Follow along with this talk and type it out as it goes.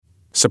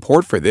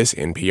Support for this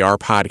NPR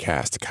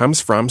podcast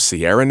comes from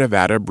Sierra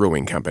Nevada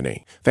Brewing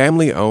Company,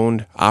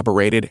 family-owned,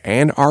 operated,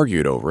 and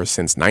argued over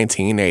since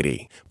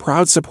 1980.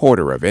 Proud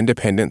supporter of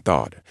independent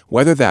thought,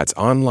 whether that's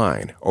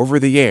online,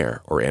 over the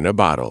air, or in a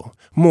bottle.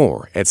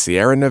 More at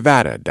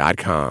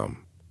sierranevada.com.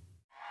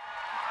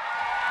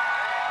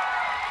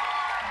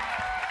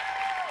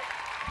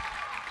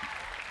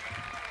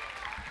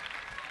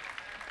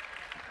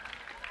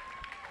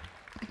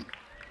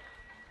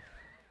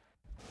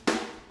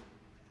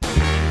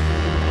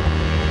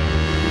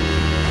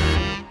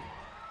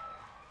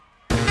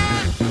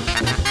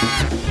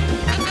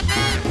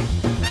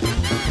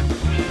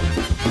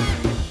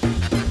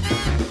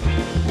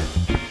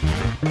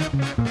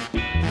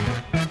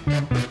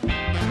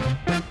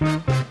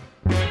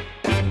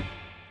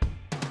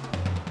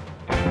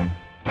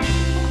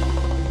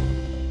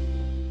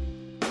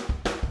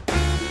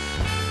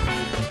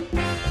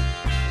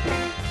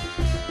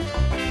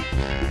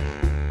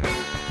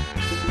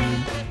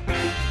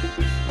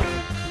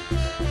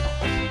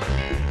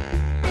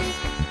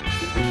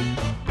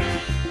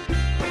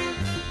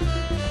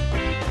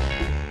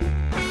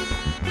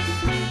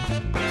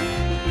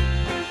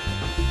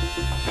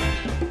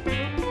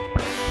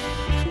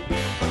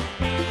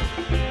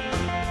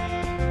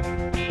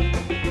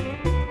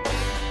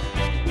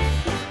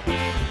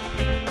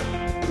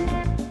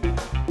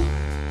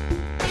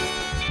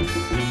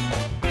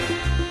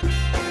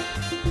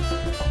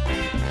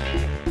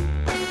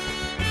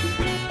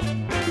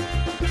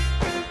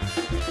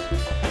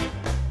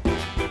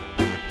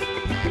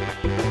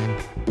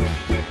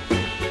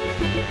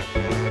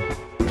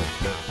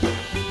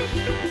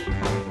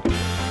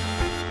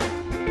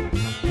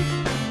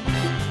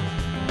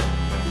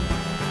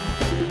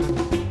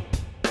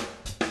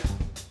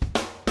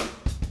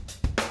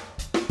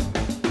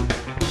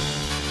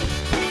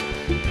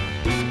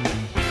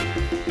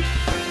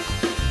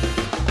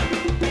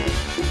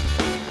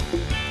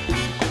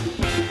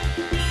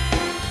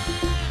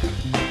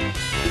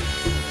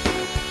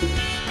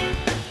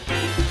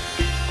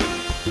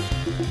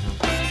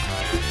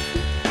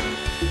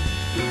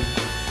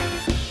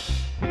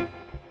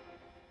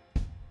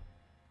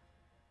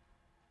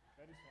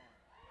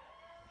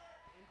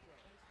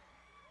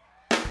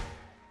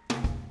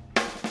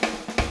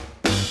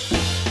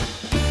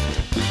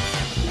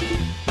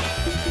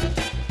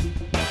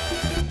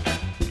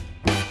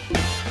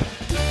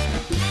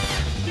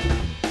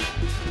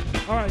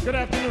 Good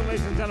afternoon,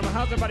 ladies and gentlemen.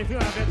 How's everybody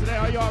feeling out there today?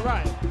 Are you all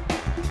right?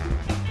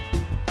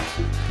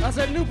 I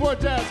said Newport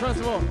Jazz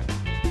Festival,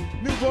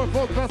 Newport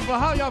Folk Festival.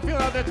 How y'all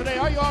feeling out there today?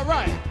 Are you all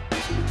right?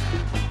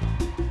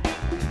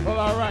 Well,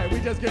 all right.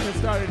 We just getting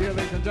started here,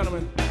 ladies and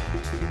gentlemen.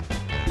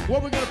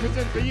 What we're going to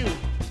present for you,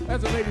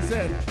 as the lady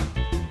said,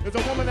 is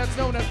a woman that's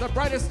known as the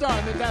brightest star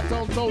in the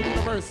Dap-Kings soul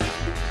universe.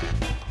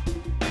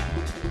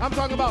 I'm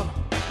talking about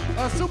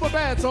a super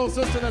bad soul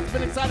sister that's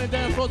been exciting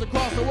dance floors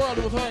across the world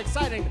with her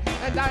exciting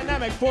and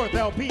dynamic fourth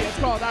LP. It's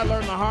called I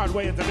Learned the Hard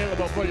Way. It's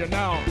available for you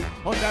now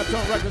on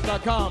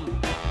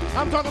DapToneRecords.com.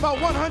 I'm talking about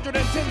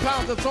 110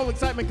 pounds of soul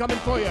excitement coming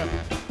for you.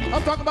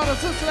 I'm talking about a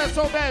sister that's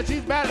so bad,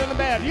 she's badder than the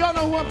bad. Y'all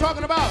know who I'm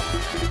talking about?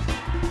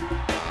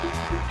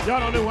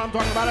 Y'all don't know who I'm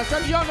talking about. I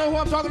said, y'all know who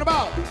I'm talking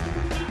about.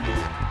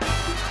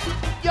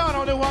 Y'all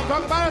don't know who I'm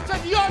talking about. I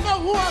said, y'all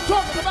know who I'm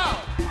talking about.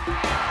 They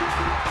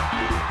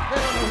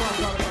don't know who I'm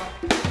talking about.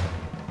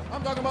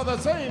 I'm talking about the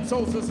same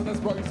soul sister that's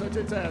brought you such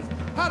hits as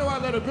How Do I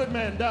Let a Good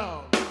Man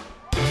Down?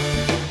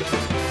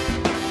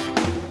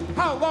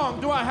 How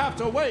long do I have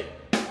to wait?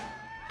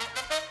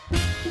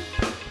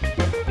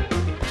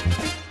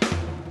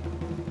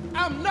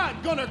 I'm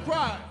not gonna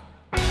cry.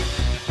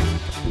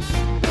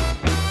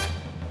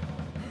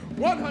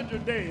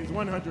 100 days,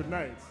 100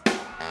 nights.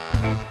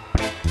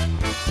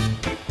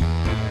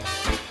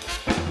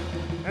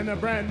 And the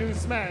brand new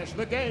smash,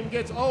 The Game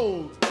Gets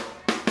Old.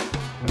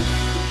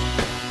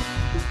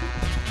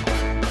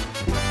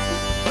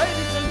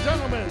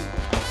 Gentlemen,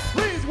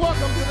 please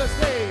welcome to the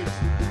stage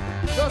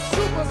the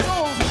super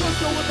soul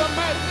sister with the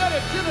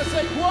magnetic je ne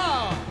sais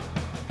quoi,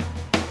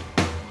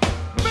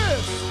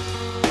 Miss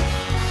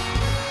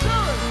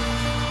Sharon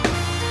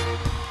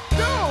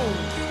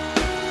Jones.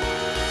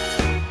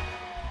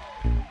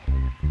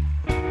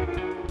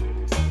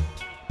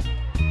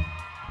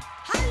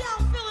 How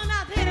y'all feeling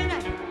out there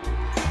tonight?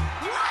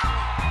 Wow.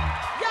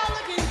 Y'all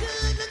looking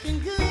good, looking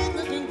good,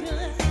 looking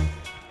good.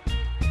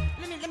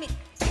 Let me.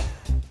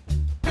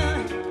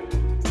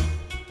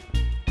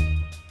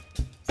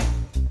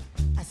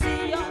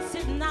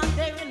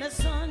 In the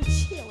sun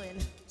chilling.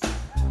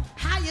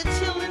 How you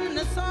chilling in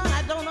the sun?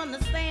 I don't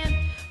understand.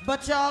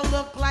 But y'all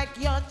look like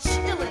you're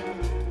chilling.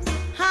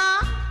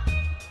 Huh?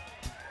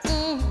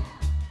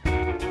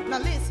 Now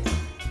listen.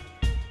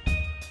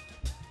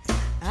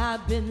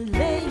 I've been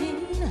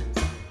laying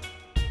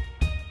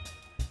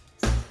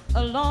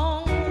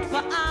alone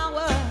for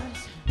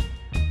hours,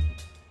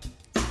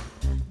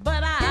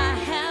 but I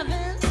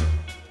haven't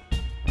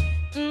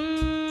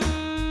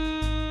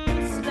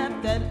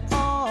slept at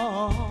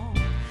all.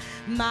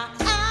 My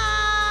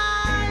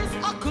eyes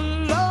are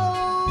closed,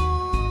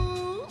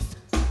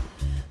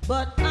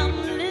 but I'm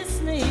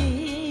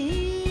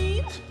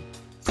listening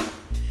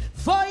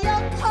for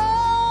your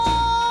call,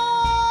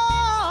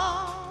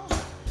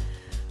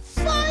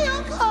 for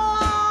your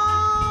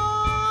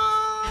call.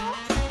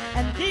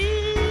 And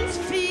these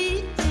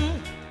feet,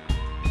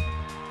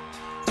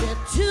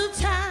 they're too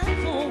tired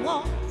for a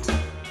walk.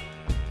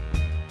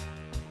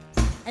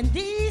 And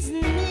these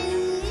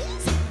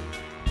knees,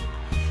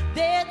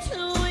 they're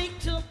too weak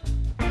to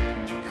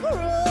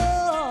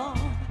crawl.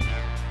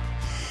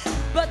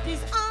 But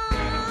these arms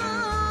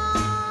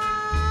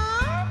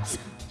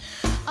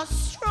are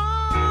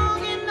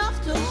strong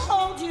enough to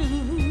hold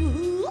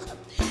you.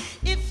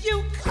 If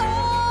you call,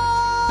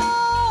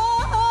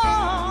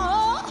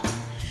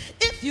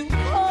 if you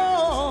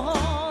call,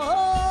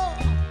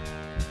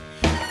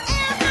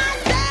 am I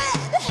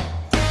dead?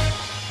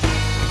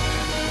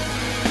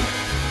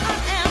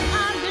 Am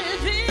I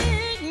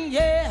living?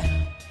 Yeah,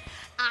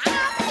 I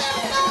feel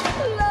no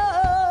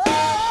blood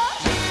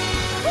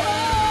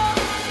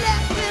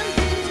left in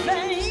these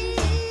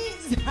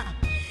veins.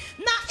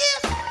 Now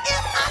if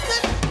I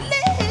could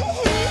live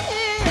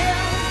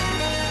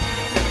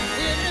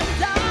and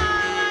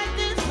die like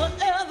this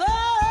forever,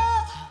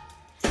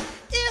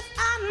 if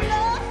I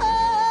know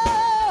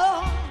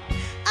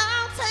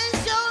I'll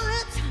taste your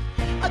lips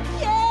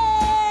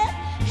again.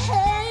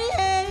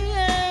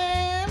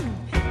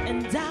 And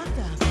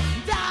doctor,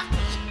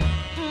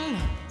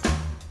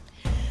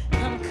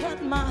 come cut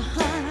my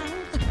heart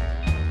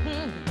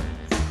out,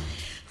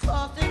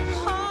 'cause it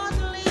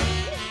hardly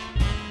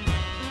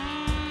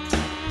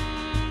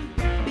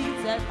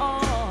beats at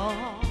all.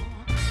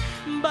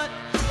 But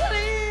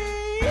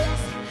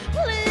please,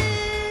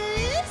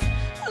 please,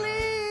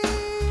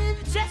 please,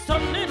 just a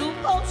little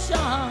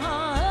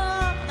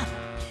potion,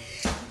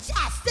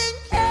 just in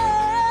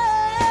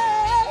case.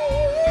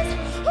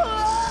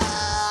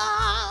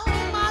 Oh,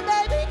 my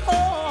baby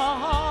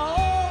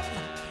calls,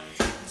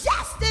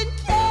 just in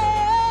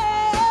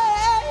case.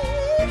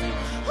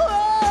 Oh,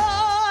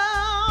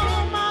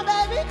 my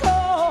baby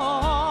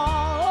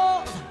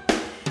calls.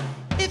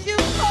 If you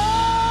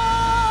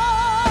call,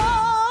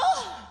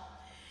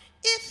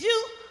 if you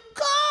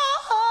call,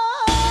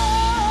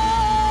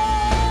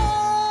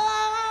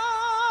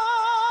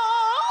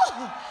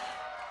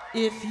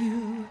 if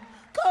you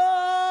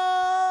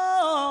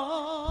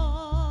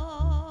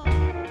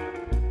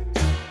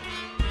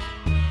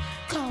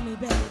call me,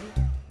 baby.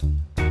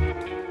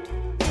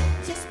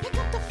 Just pick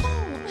up the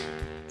phone.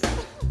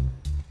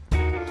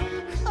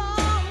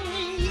 Call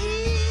me.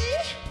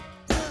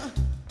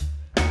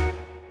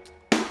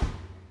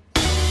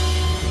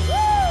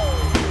 Woo!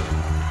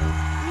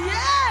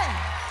 Yeah!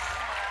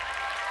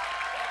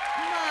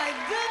 My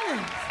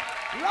goodness.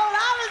 Rhode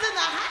Island's in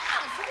the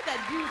house. Look at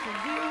that beautiful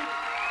view.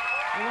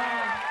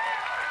 Wow.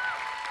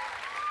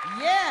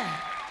 Yeah.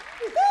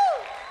 Woo-hoo.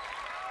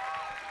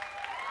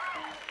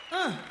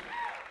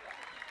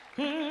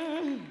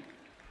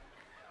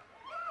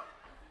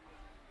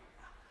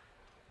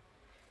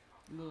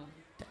 Little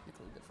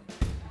technical difference.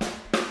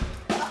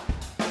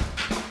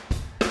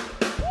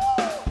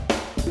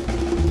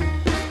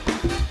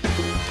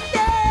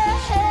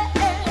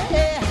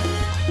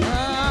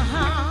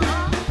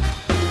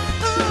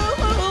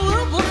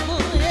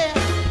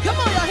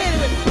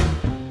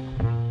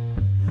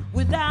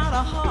 Without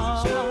a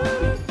heart,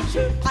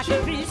 I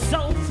could be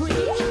so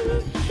free.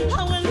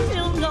 I wouldn't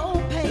feel no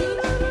pain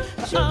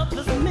for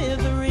others'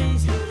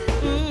 miseries.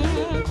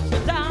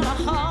 Without a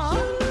heart,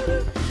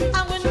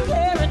 I wouldn't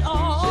care at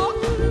all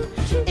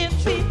if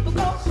people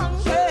go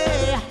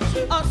hungry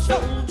or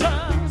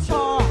soldiers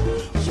fall.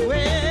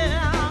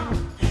 Well,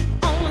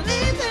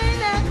 only thing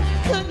that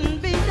couldn't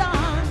be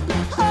done.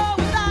 Oh,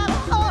 without a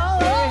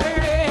heart,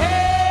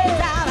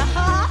 without a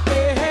heart,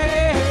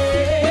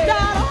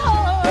 without a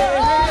heart,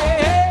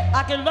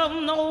 I can love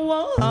no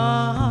one.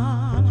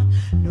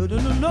 No, no,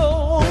 no, no.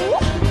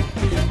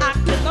 I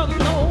can love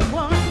no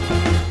one.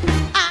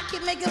 I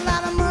can make a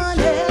lot of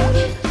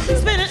money,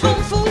 spend it on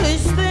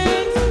foolish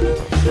things,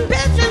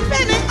 bitching,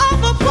 spending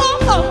off a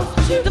pole,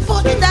 the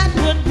fortune that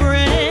would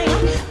bring.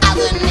 I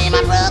wouldn't need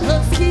my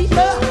brother's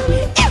keeper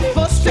if a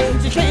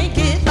stranger can't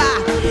get by.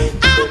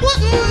 I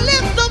wouldn't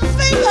lift a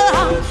finger.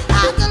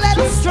 I could let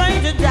a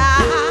stranger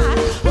die.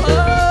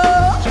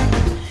 Oh,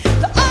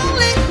 the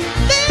only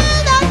thing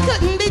that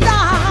couldn't be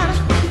done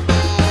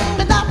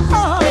without a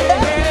heart,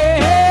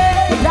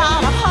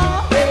 without a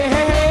heart,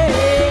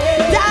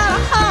 without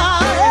a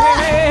heart,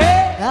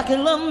 I can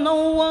love no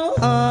one.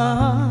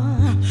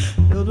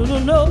 No, no, no,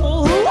 no.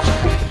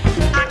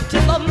 I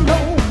can love no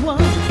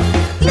one.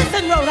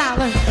 Listen, Rhode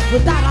Island,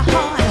 without a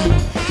heart,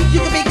 you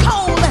can be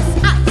cold as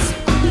ice.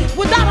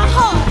 Without a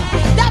heart,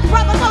 that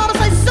brother gonna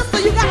say, sister,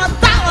 you got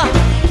 $1,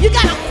 you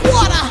got a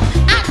quarter.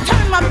 I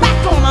turn my back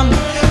on him.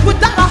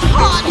 Without a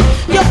heart,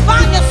 you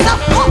find yourself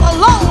all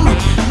alone.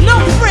 No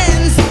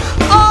friends.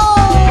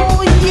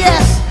 Oh,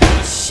 yes,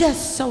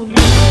 just so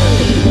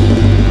lonely.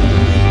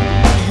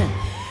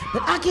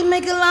 But I can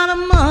make a lot of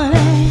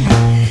money,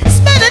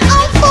 spend it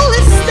on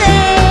foolish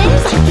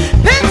things,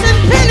 pension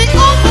penny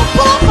on the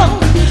poor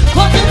folks,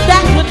 fortune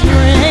that would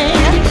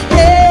bring.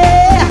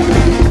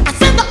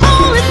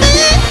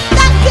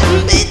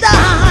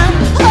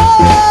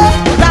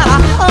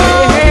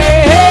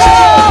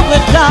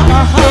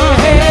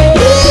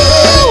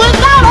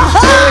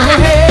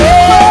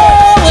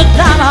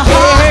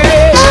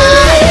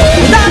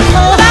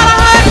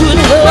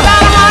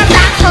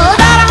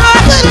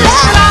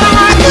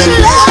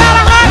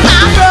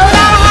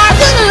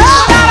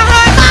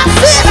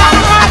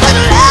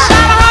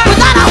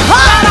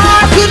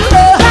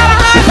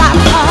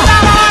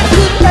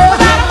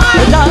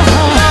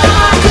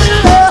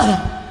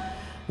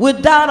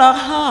 without a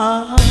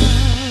heart.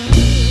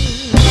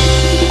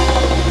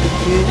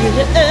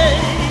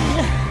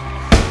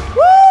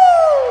 Woo!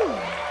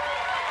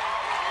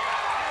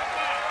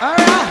 All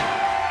right.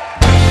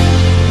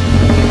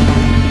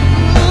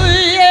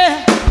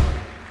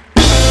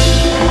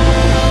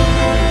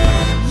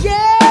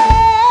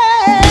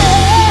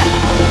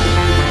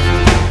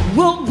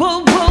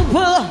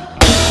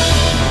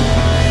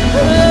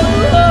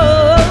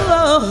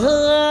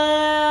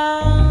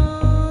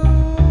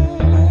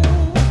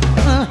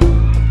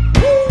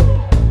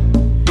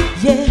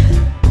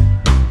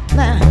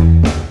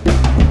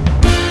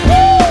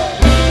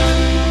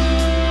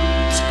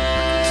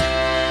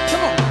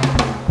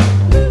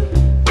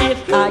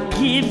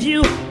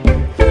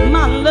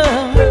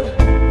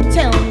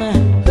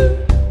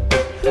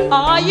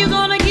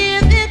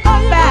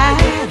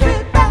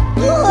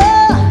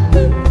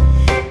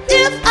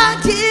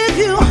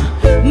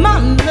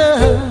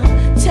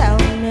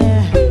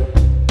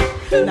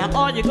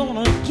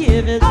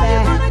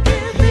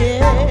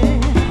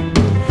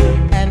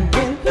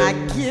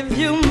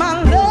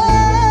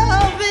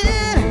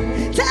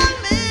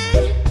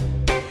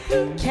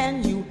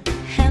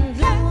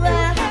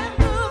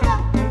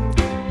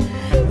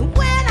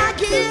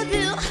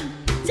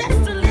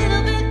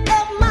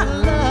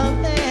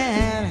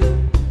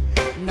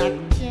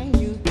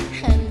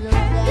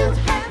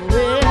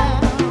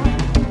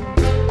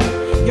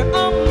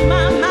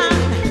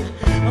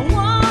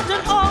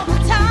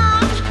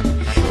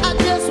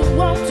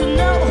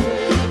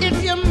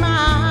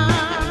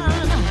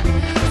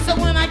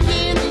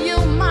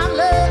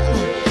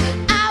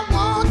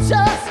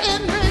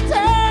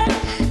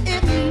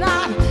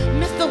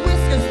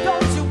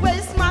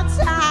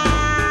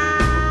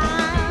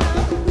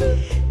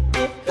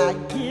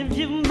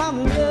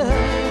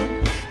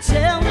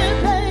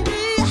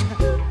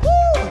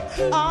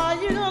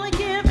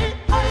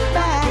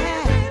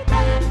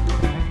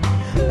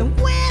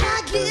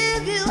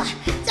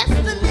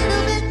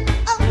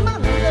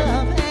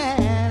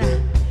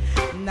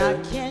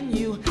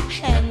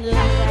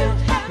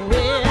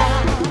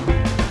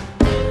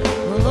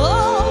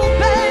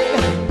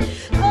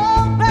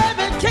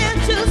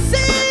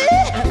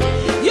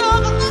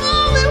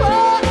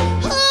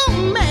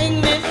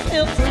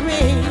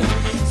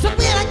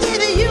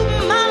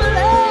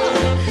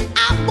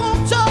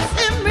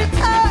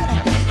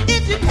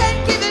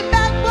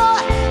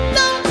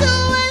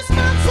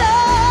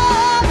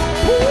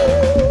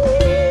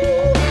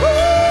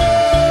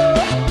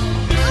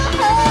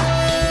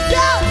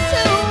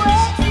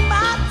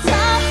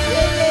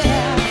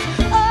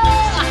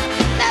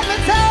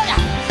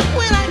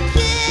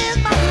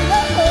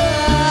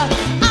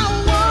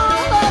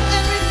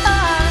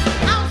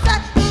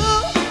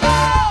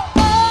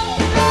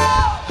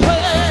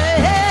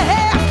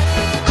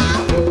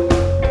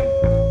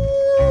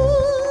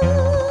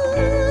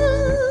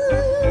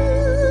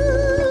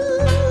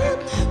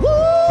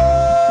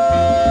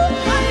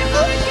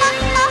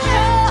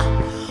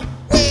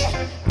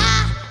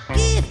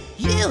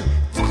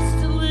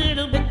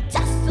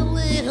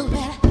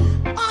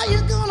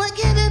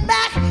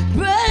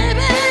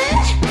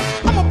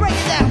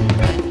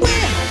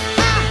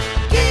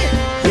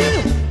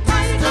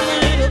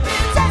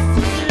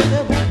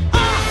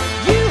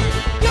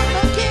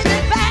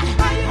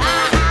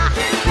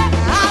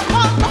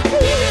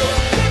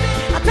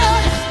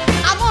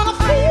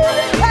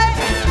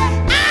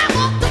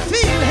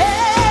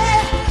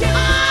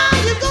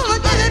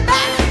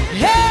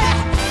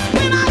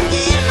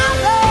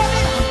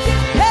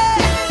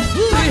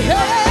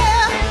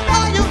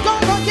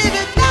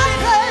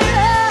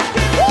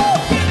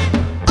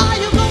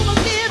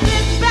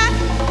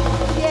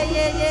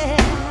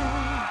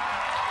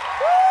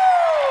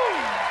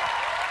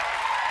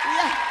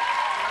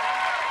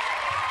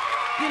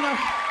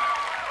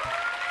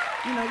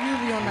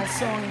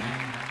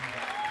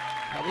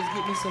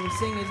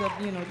 Singers up,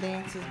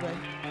 dances, but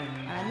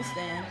I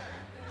understand.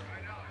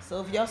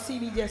 So if y'all see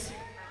me just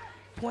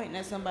pointing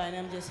at somebody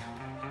and I'm just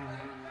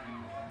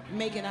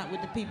making out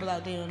with the people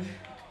out there,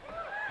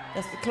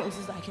 that's the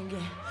closest I can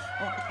get.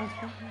 Come on,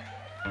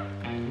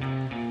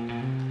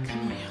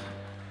 y'all.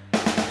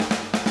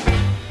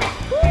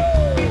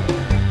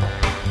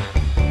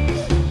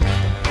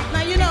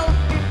 Now,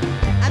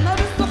 I know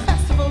this is a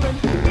festival and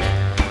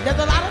there's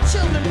a lot of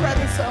children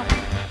present, so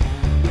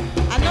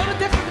I know the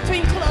difference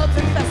between clubs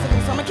and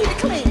festivals, so I'm gonna keep it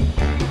clean.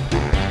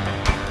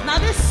 Now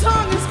this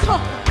song is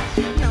called,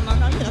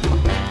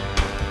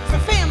 it's a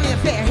family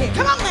affair here.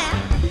 Come on now.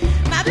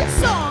 Now this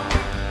song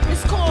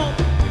is called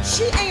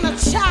She Ain't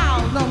a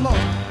Child No More.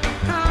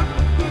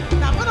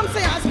 Now what I'm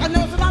saying, I know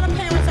there's a lot of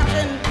parents out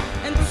there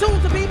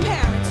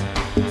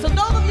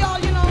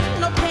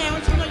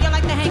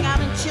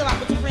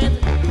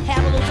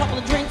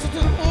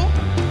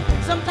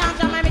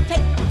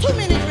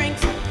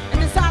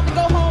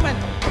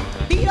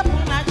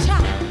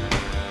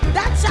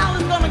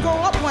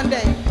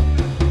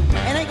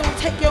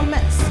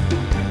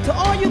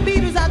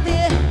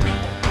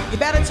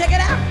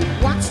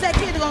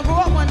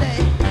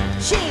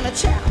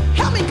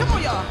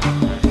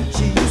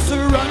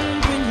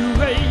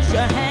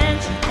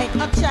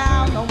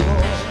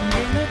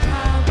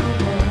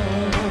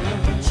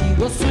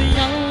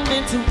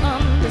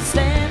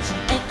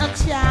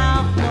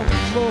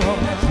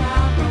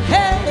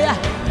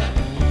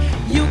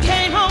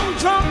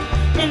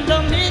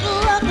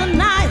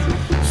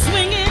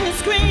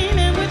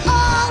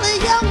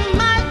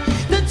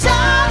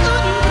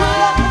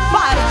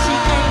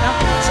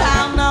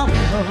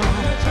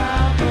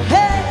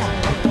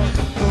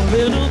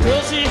Little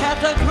girl, she had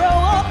to grow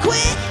up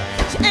quick.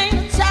 She ain't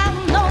a child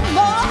no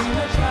more.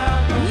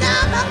 No,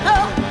 no, no.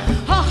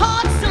 Her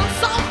heart's still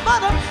soft, but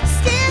her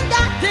skin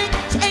got thick.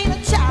 She ain't a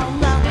child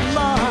no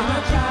more.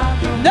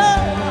 No.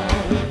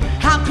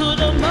 How could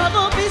a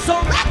mother be so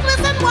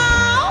reckless and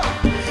wild?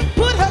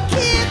 Put her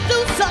kid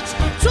through such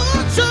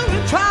torture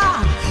and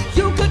trial.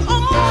 You could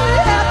only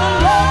have the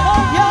love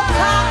of your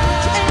child.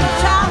 She ain't a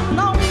child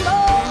no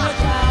more.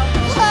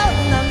 Oh,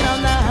 no, no,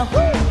 no.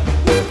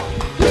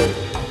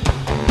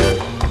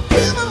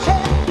 Give 'em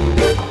hell.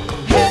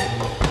 Hey.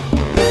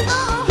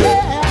 Oh,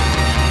 yeah.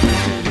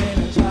 She ain't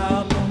a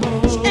child no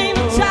more. She ain't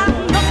a child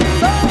no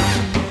more.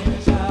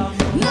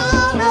 No,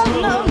 no,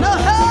 no, no.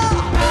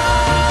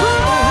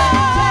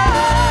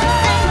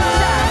 Ain't a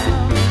child.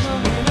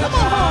 Come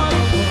on.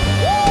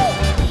 Woo.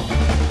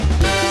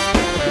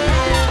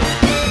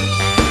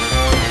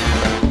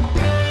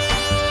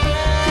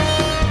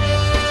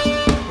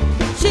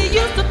 She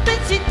used to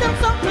think she done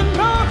something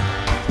wrong.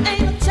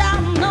 Ain't a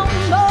child no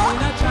more.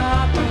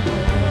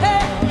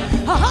 Hey,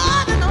 her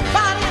heart and her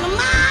body and her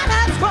mind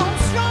has grown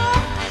strong.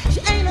 She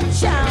ain't a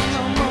child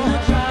no more.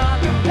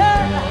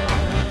 Hey,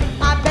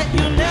 I bet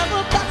you never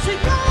thought she'd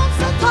grow up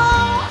so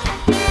tall.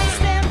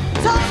 Stand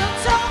toe to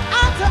toe,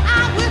 eye to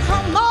eye with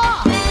her ma.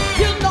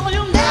 You know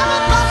you never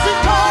thought she'd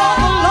call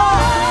the law.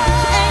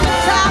 She ain't a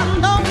child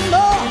no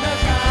more.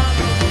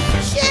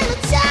 She ain't a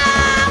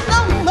child no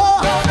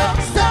more.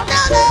 So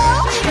no, no.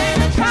 She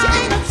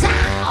ain't a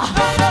child.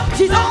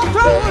 She's all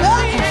grown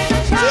up.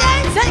 She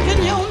ain't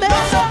taking your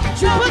mess.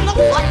 She's putting her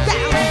foot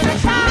down.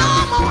 No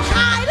more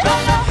hiding.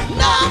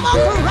 No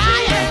more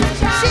crying.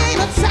 She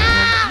ain't a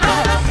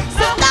child.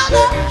 So no,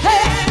 no.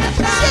 Hey,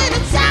 she ain't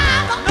a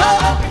child.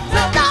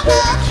 So no, no. No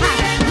more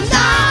crying.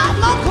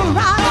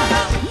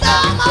 No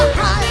more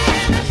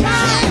hiding. She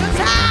ain't a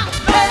child.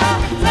 Hey,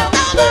 so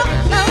no, no.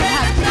 So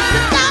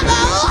no, no.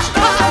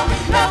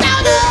 No,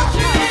 no.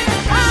 She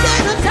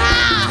ain't a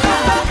child.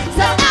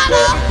 So no,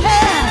 no.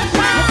 Hey,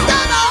 so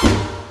no.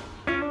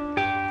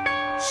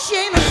 She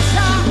ain't a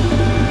child.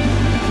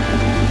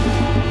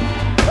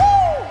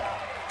 Woo!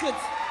 Good.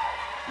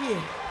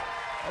 Yeah.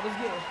 That was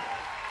good.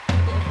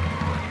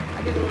 I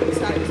get a little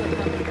excited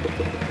sometimes.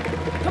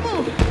 Come on.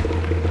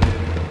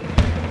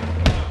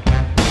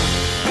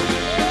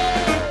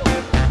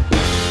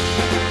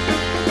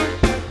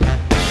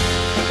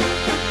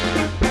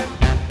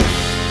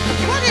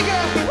 Money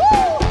girl. Woo!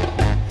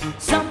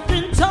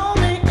 Something told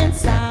me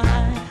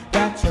inside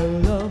that your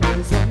love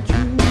isn't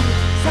true.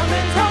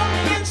 Something told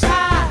me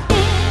inside.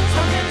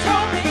 Something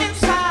told me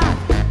inside.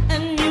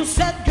 And you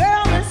said,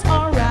 girl, it's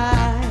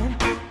alright.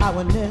 I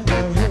would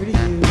never hurt you.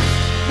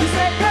 You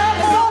said, girl,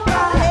 it's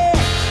alright.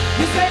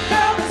 You said,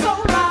 girl, it's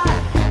alright.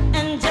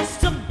 And just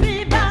to be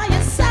by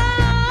your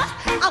side,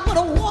 I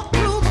wanna walk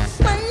through the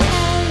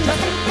flames.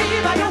 Just to be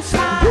by your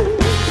side.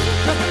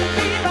 Just to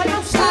be by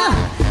your side.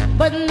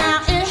 But now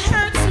it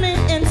hurts me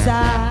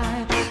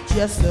inside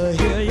just to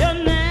hear your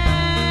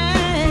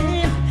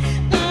name.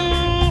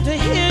 To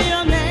hear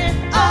your name.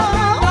 Oh,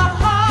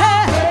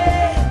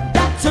 hey,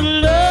 that to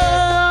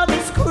love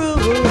is cruel.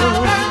 I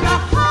learned the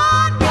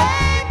hard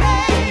way,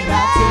 baby.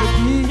 Not to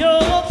be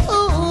your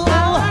fool. I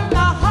learned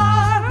the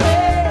hard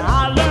way. I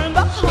learned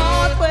the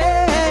hard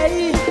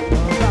way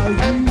about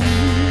you.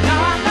 Now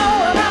I know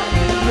about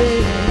you.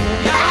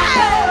 Now I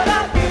know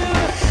about you.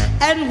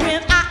 And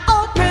when I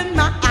opened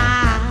my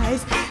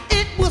eyes,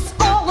 it was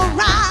all around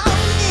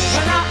me.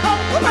 When I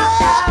opened my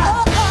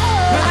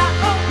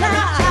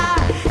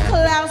eyes,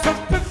 clouds of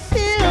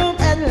perfume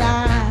and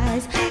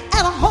lies,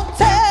 and a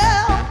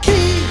hotel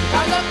key.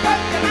 Tell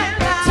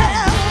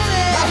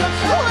me,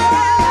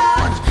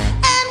 well,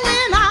 and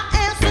when I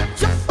answered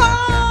your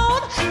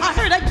phone, I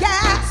heard a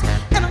gasp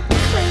and a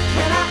click.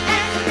 When I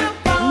answered your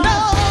phone, no.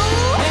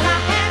 When I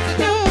answered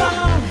your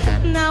phone,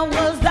 now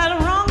was that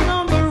wrong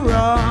number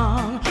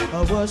wrong,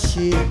 or was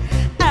she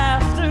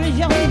after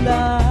your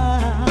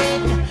love?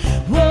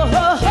 Whoa,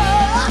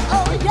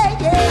 oh yeah,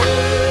 yeah.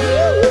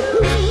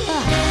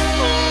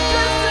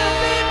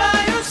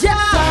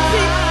 Just to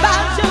be by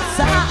your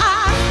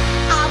side,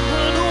 I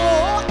would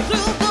walk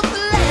through the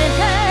flames.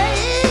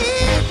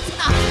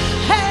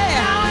 Hey,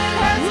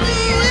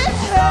 it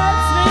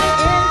hurts me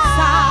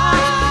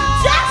inside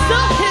just to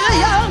hear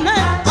your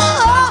name. Oh,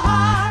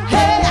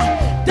 hey,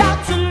 that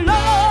to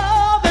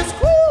love is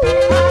cruel.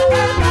 I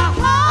learned the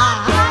hard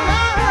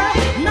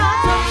way. No,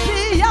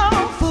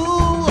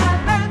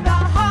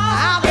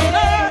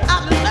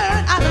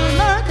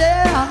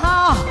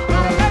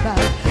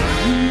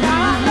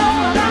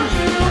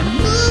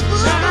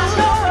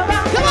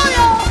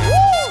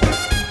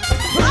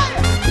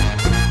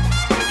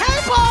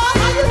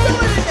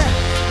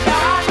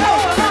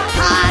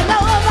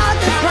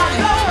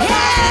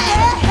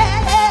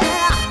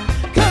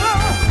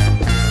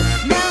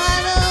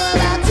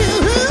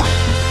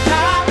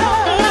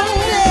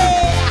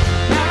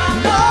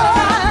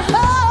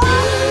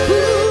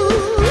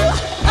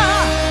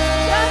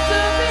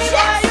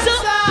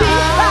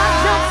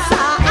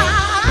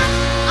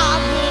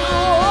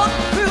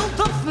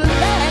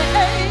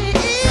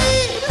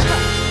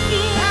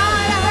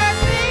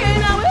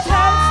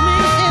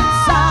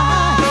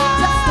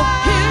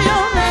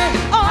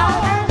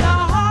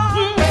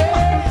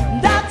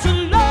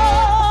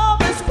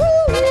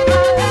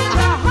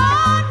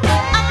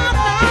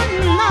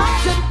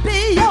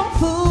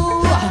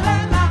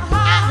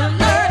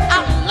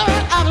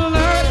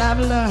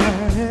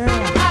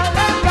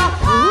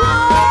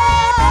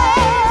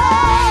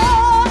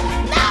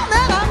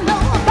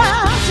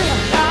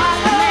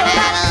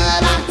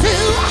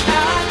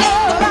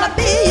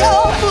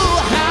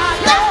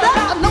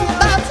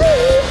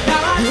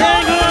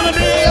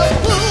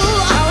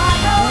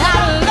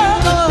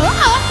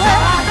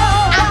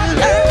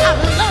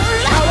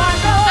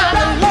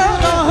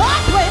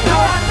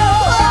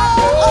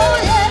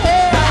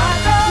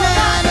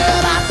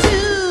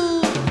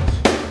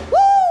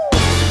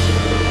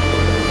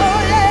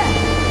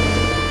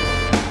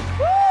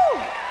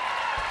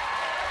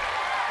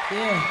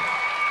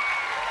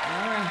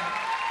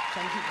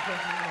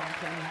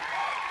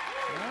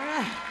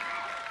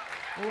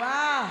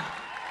 Wow.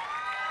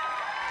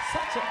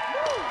 Such a...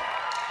 Woo.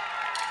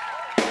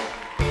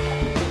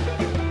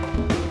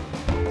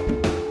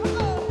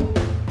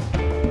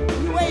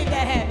 You wave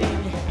that hat, baby.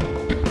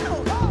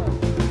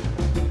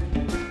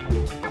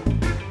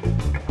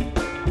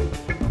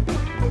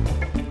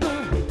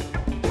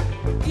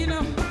 You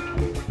know,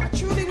 I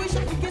truly wish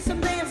I could get some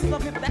dances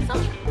up here, but that's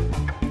okay.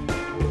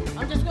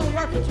 I'm just gonna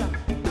work with y'all.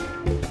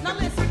 Now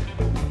listen.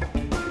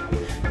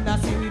 Now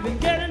see, we've been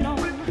getting on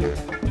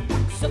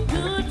so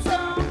good,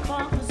 so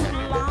far, so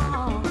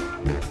long.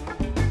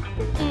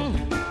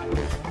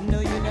 No,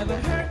 you never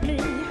hurt me.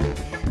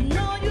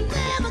 No, you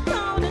never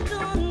gonna do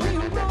me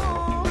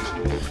wrong.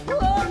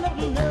 Oh, no,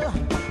 no.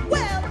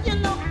 Well, you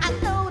know, I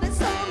know that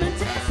some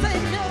intense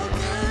ain't no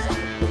good,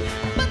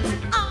 but you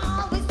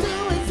always do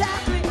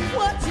exactly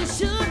what you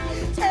should.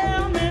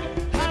 Tell me,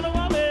 how do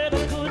I let a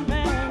good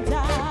man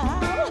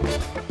down?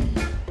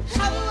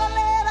 How do I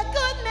let a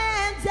good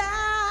man down?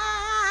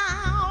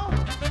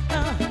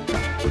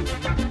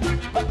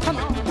 Come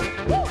on.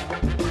 Woo.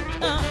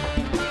 Hold on.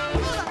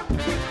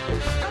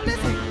 Now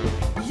listen,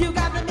 you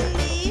got to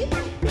believe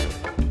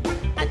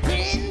I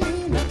didn't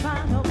mean to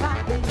find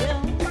nobody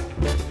else.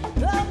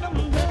 Oh, no,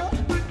 no.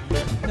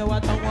 No, I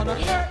don't want to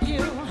hurt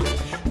you,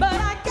 but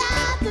I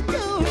got to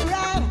do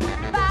right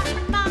by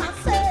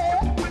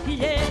myself.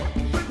 Yeah.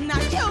 Now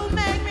you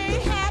make me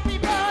happy,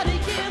 but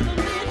it gives me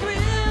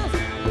thrills.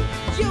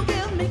 You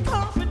give me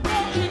comfort,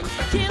 but it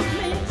gives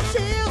me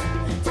chills.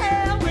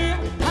 Tell me,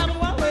 how do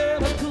I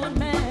let a good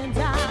man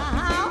down?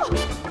 How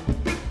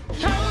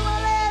do I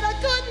let a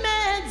good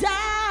man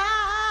down?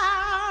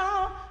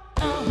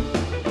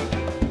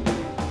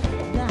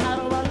 Now how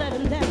do I let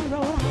him down,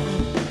 roll?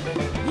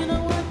 You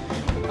know what?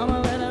 I'm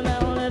gonna let him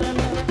down, let him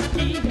down.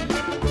 Easy.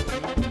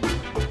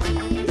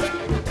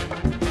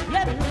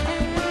 Let him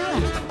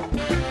down.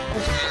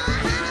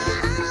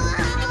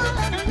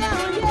 Let him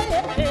down, yeah.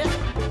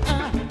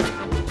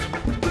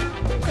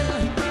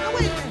 Now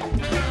wait a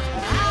minute.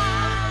 I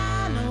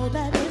know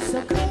that it's so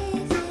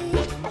crazy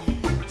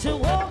to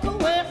walk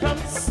away from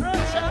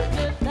such a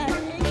good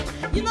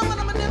thing. You know what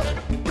I'm gonna do?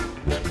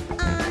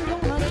 I'm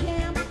gonna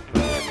camp.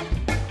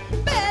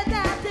 Bet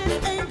that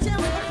this ain't just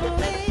a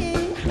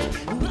fling.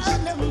 Oh,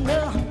 no, no.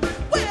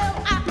 Well,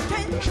 I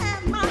can't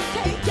have my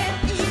cake and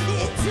eat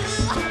it too.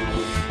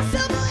 So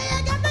boy,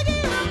 I got to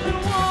get up and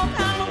walk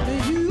out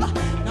with you.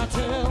 Now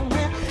tell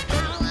me,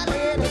 how do I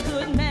let a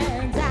good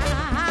man down?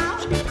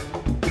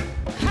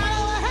 How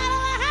do I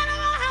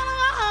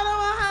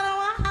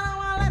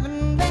let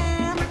him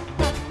down?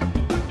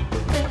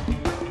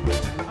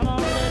 I'm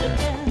gonna let him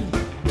down.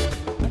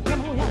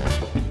 Come on, y'all.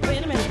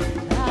 Wait a minute.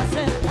 I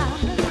said, I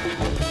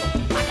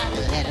gotta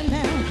let him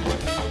down.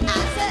 I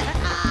said,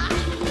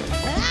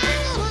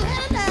 I'm gonna let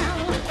him down.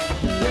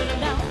 Let him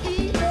down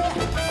easy.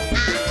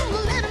 I'm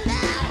gonna let him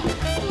down.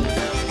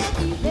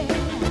 Easy.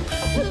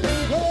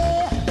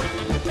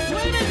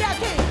 Wait a minute,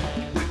 Dap-Kings.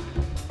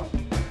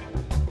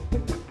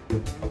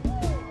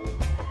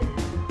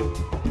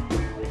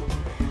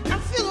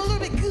 I'm feeling a little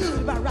bit good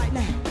about right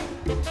now.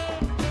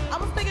 I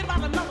was thinking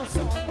about another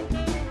song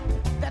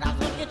that I was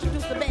going to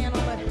introduce the band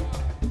on, but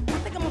I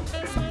think I'm going to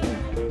play something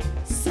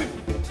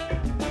simple,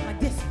 like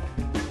this.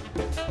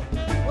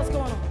 What's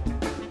going on?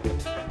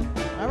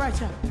 All right,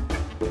 y'all.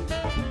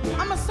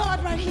 I'm going to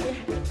start right here.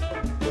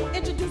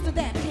 Introduce the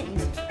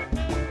Dap-Kings.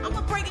 I'm going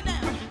to break it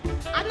down.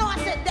 I know I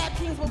said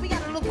Dap-Kings, but we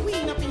got a little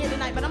queen up in here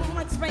tonight, but I'm going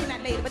to explain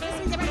that later. But this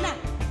means right now,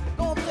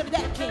 go over to the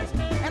Dap-Kings.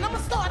 And I'm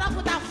going to start off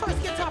with our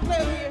first guitar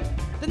player here,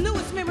 the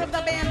newest member of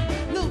the band,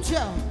 Lil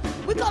Joe.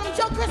 We call him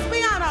Joe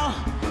Crispiano,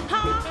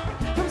 huh?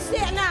 From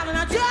Staten Island.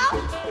 Now,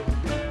 Joe,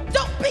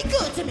 don't be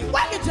good to me.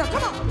 Whack it, Joe.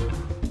 Come on.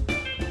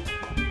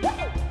 Woo.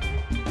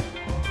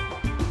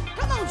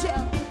 Come on,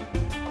 Joe.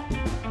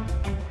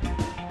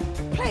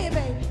 Play it,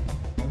 baby.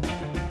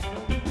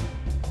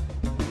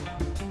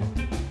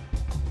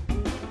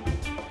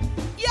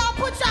 Y'all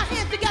put your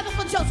hands together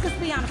for Joe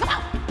Crispiano. Come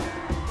on.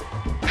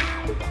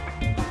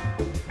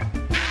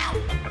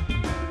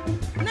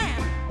 Now,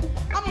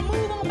 I'm gonna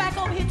move on back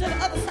over here to the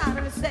other side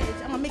of the stage.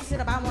 I'm gonna mix it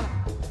up. I'm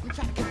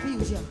trying to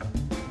confuse you.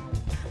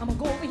 I'm gonna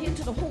go over here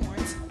to the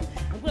horns.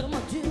 And what I'm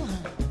gonna do,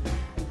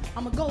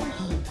 I'm gonna go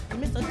to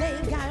Mr.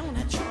 Dave guy on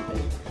that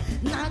trumpet.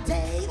 Now,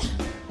 Dave,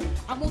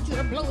 I want you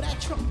to blow that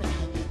trumpet.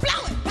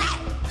 Blow it back.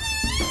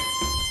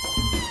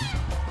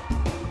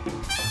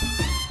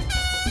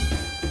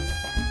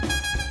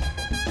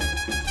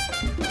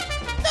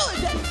 Do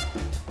it, Dave.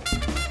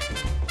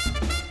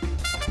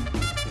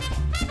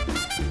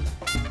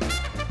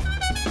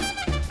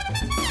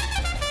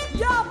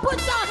 Y'all put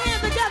your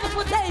hands together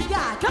for Dave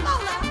guy. Come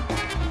on now.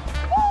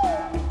 Woo.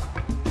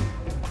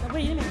 Now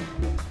wait a minute.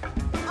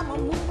 I'm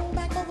gonna move on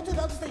back over to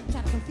the other stage.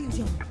 Trying to confuse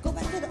you. Go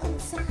back to the other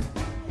side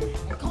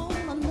and call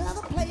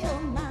another player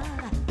of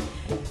mine.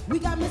 We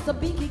got Mr.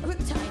 Binky Grip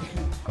Tight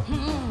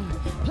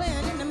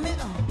playing in the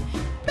middle.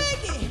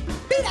 Binky,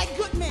 be that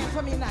good man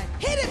for me tonight.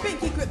 Hit it,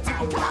 Binky Grip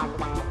Tight. Come on.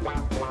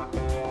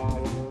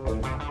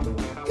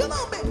 Come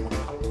on, baby.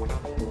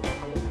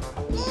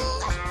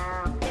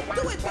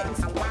 Do it, baby.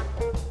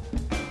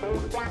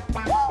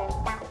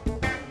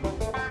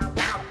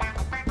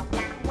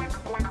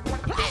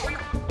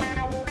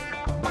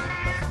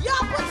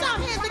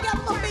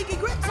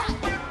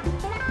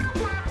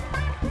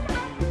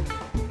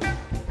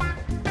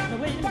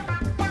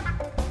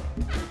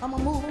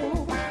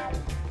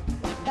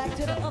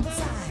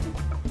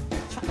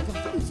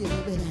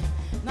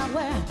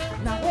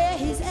 Now where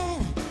he's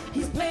at,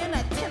 he's playing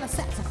that tenor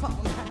saxophone.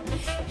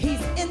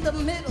 He's in the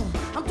middle.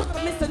 I'm talking to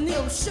Mr.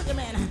 Neil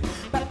Sugarman,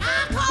 but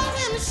I call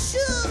him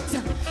Shugs.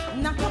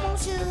 Now come on,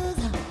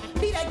 Shugs,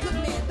 be that good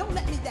man. Don't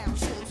let me down,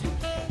 Shugs.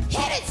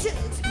 Hit it,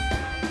 Shugs.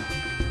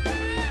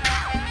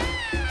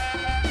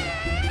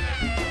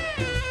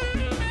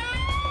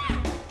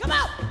 Come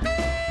on.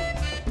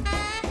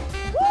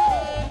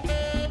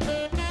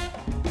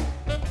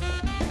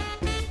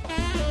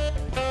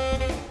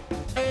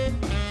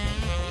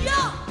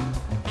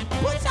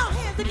 Put your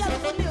hands together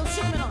for Neil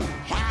Sugarman.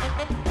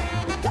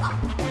 Come on.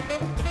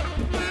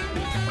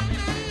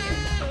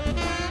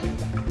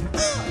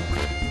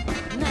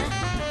 Now,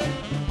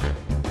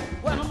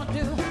 what I'm gonna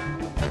do,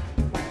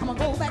 I'm gonna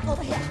go back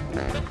over here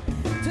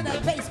to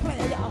that bass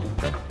player, y'all.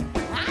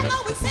 I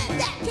know we said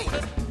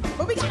Dap-Kings,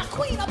 but we got a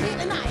queen up here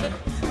tonight,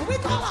 and we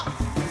call her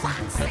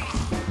Foxy.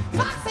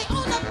 Foxy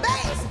on the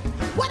bass.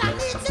 What I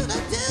need you to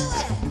do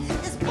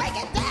is break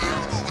it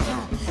down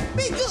and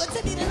be good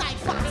to me tonight,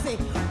 Foxy.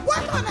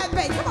 Work on that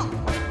bass, come on.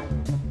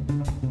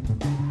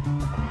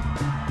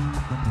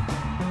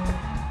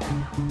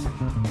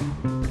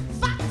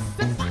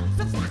 Foxy,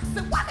 Foxy,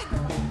 Foxy, what it do?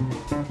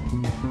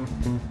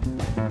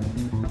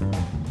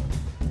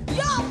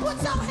 Y'all put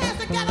your hands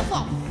together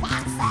for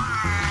Foxy.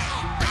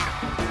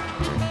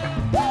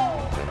 Woo!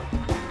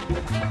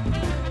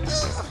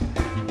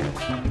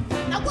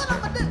 Now what I'm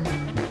gonna do,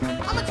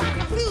 I'm gonna try to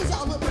confuse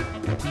y'all a little bit.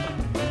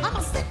 I'm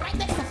gonna sit right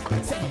next to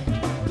Foxy,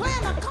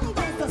 playing the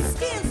congos, the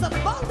skins, the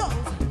bongos.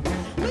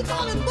 We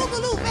call him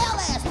Boogaloo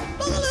Bell-ass.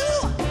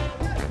 Boogaloo!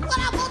 What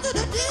I want you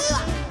to do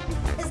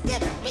is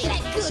get me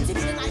that good to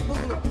me tonight,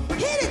 Boogaloo.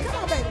 Hit it, come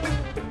on, baby.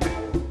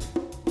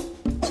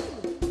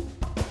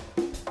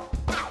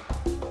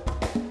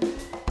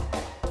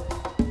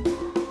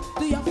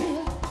 Do y'all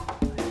feel?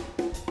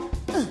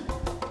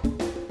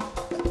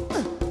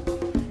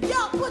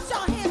 Y'all put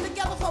your hands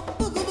together for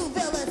Boogaloo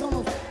Bell-ass on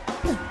those.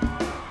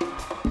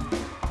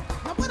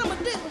 Now what I'm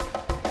gonna do,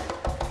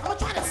 I'm gonna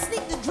try to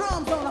sneak the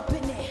drums on up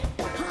in there.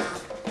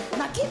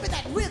 Now keeping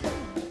that rhythm,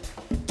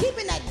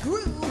 keeping that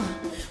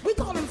groove, we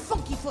call him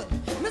Funky Foot,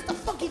 Mr.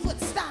 Funky Foot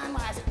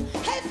Steinwise.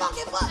 Hey,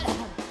 Funky Foot,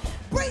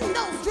 bring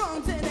those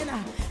drums in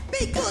and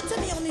be good to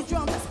me on these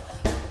drums.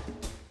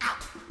 Ow.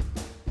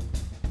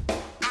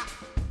 Ow.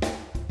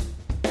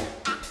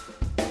 Ow.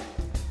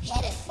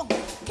 Hit it, Funky,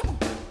 come on.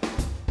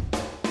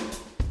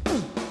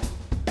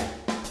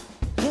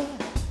 Yeah.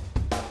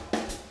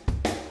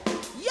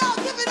 Y'all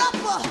give it up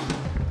for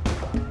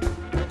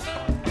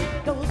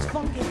those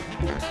funky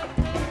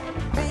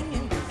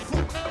banging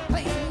foot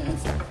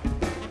planes.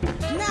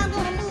 Now I'm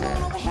gonna move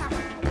on over here.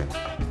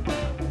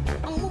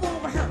 I'm gonna move on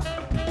over here.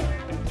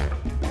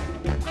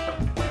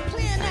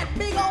 Playing that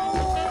big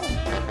old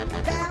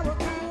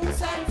baritone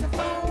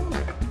saxophone.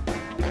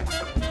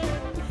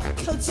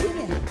 Coach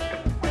Jimmy.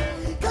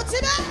 Coach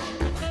Jimmy,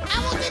 I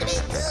want you to be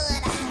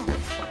good.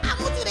 I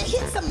want you to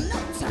hit some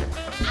notes. I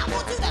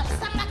want you to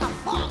sound like a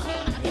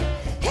foghorn out here.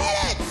 Hit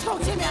it,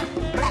 Coach Jimmy.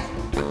 Play.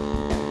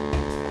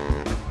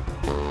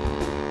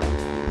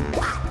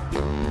 What?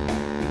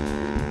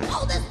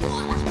 Oh, this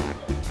water.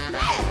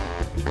 Hey.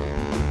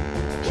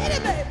 Hit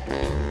it, baby.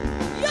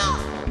 Yo.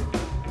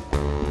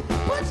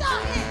 Put your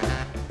hands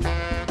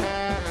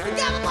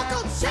together for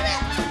Coach Jimmy.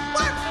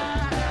 Work.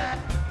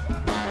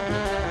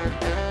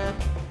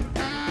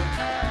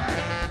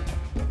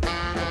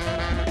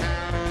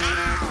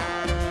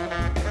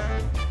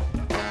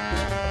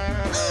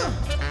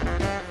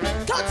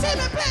 Coach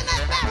Jimmy playing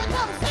that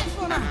baritone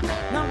saxophone.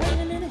 Now wait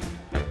a minute.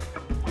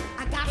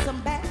 I got some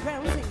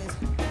background singers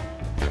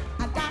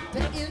I got to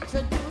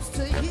introduce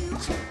to you.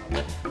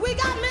 We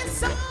got Miss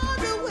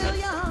Sandra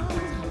Williams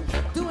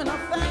doing her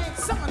thing.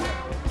 Someone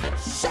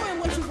show him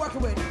what you're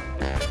working with.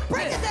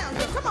 Break it down,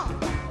 girl. Come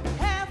on.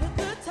 Have a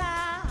good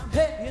time.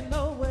 Hey. You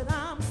know what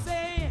I'm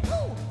saying.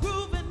 Ooh.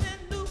 Grooving in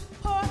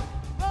Newport,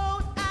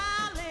 Rhode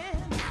Island.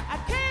 I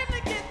came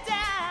to get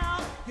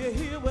down. You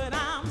hear what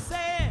I'm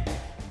saying?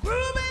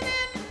 Grooving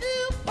in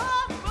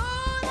Newport,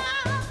 Rhode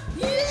Island.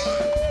 Yeah.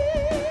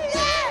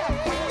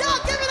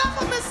 Y'all give it up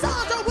for Miss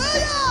Sandra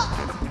Williams.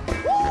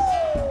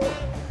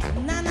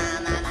 Woo. Na na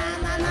na na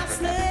na na.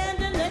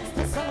 Standing next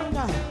to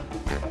Sandra.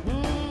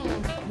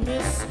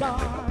 Miss Star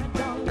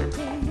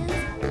Dap-Kings.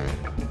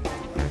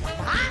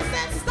 I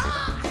said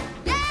star.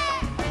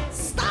 Yeah.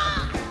 Star.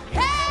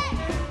 Hey.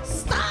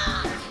 Star.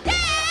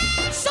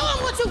 Yeah. Show 'em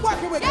what you're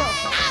working with, girl. I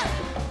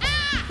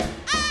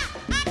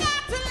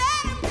got to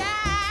let him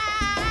down.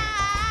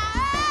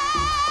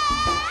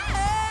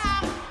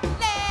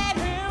 Let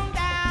him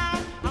down.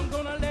 I'm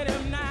gonna let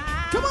him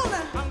down. Come on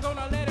now. I'm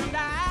gonna let him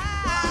down.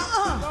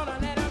 Uh-uh. I'm gonna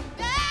let him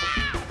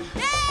down.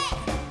 Yeah.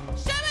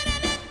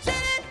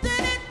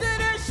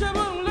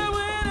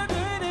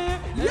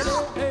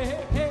 Yo! Give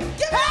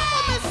it up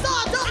for Miss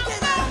Saw Duncan.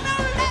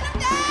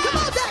 Come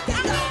on,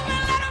 Dap-Kings.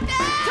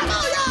 Come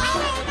on,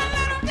 y'all.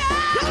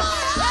 Come on, y'all.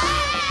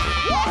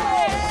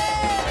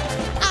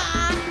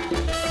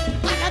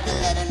 I got to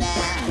let him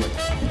down.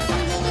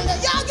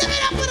 Y'all give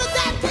it up for the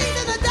Dap-Kings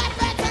and the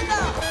Dap-Bats and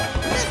the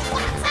Miss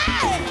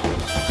Foxy.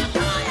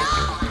 Come on,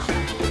 y'all.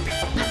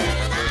 I said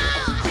it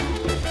now.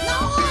 No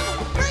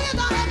one. Bring it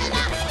on, let me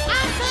down.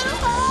 I said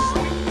it all.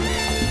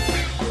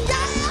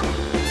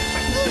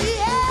 Yeah. Ooh,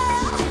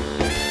 yeah.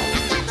 I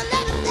got to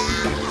let him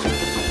down.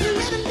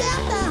 Let him down.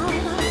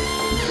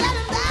 Let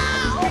him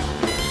down.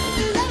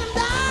 Let him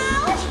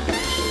down.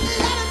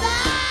 Let him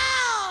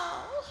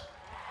down.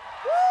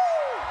 Woo.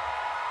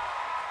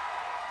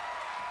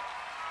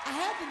 I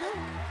had to do it.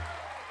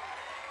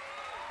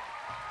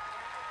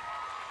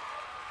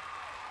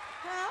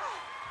 Huh?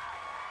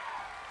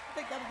 I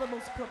think that was the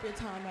most appropriate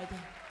time right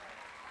there.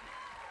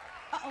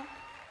 Uh-oh.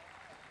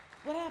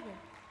 What happened?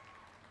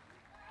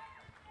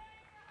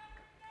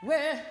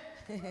 Well,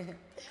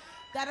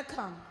 that'll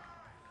come.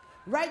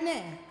 Right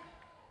now,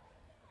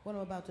 what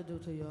I'm about to do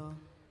to y'all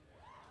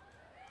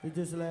is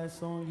this last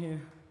song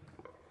here.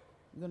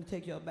 I'm gonna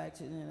take y'all back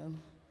to,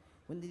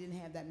 when they didn't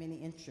have that many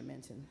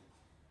instruments and,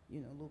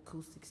 little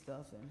acoustic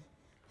stuff and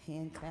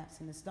hand claps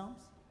and the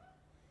stumps.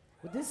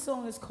 But this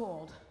song is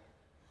called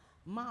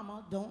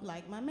Mama Don't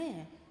Like My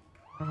Man.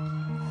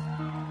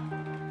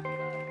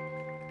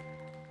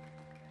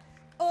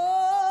 Oh,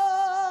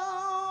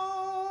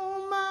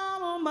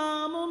 mama,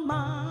 mama,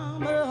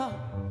 mama,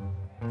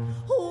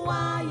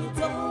 why you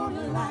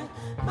don't like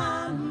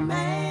my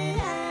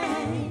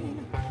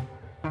man?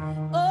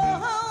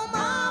 Oh,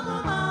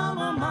 mama,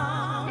 mama,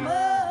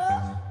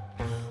 mama,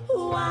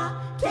 why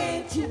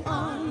can't you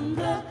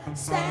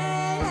understand?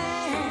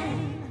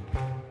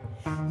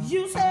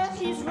 You said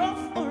he's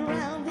rough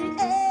around the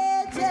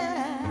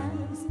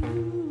edges.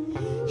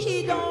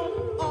 He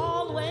don't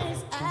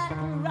always act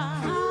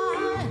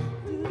right.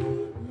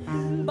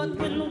 But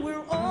when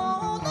we're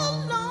all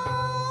alone,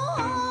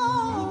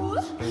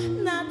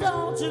 now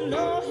don't you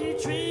know he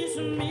treats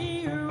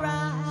me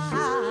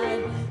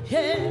right?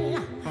 Hey,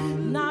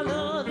 now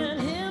loving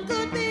him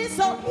could be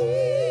so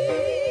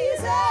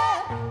easy.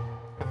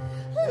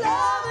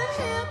 Loving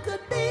him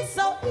could be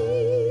so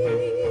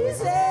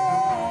easy.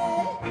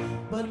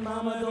 But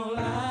mama don't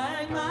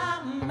like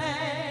my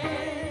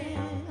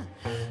man.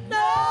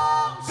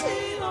 No,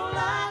 she don't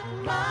like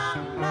my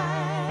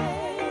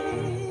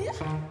man.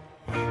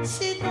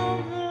 She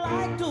don't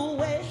like the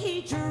way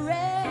he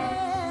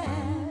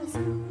dress,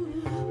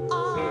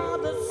 all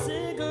the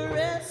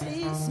cigarettes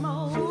he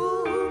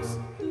smokes.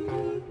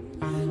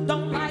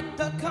 Don't like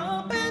the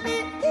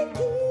company he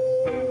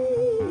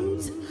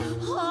keeps,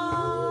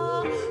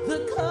 or the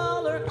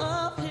color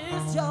of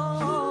his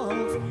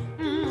jaws.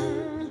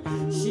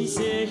 She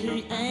said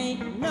he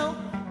ain't no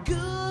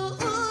good.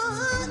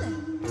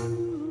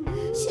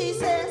 She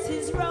says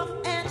he's rough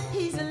and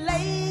he's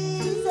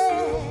lazy.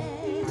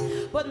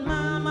 But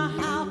mama,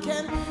 how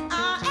can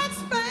I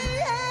explain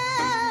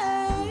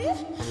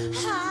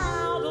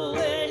how the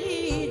way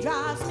he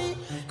drives me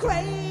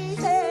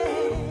crazy?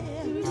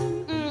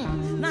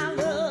 Now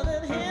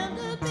loving him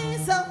could be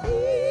so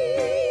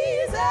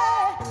easy.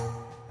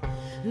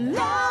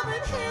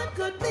 Loving him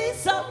could be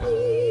so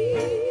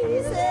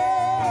easy.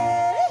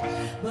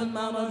 But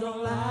mama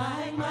don't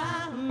like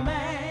my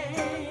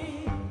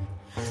man.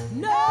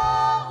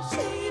 No,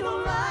 she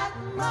don't like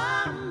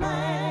my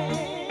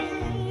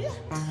man.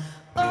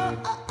 Oh,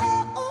 oh,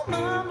 oh, oh,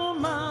 mama,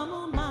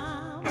 mama,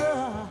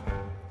 mama,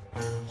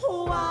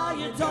 why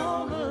you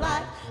don't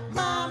like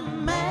my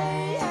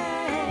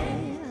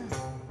man?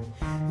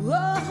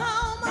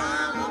 Oh,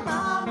 mama,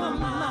 mama,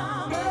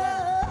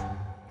 mama,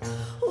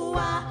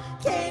 why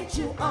can't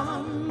you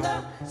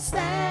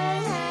understand?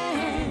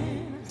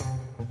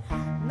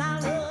 Now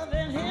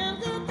loving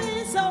him could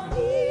be so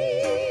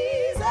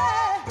easy.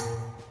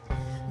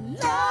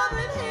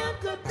 Loving him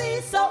could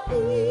be so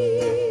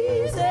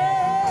easy.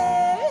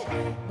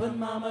 But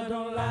mama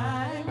don't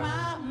like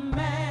my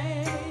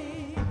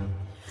man.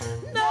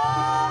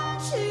 No,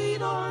 she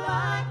don't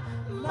like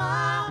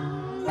my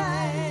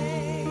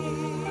man.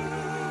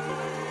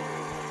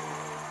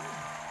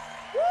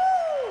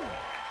 Woo!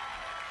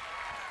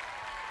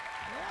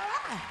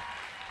 All right.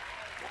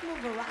 Got a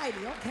little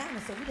variety, all kind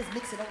of stuff. We just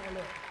mix it all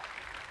up.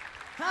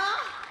 Huh?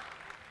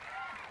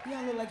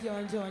 Y'all look like y'all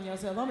enjoying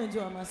yourself. I'm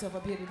enjoying myself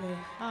up here today.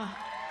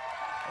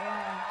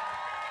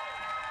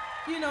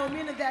 Me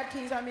and the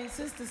Dap-Kings,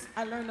 since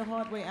I Learned the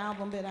Hard Way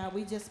album been out,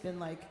 we just been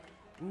like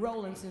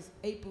rolling since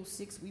April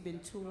 6th. We've been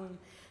touring,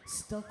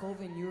 stuck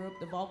over in Europe,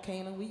 the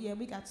volcano. We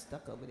got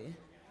stuck over there.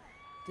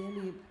 Then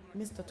we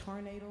missed a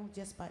tornado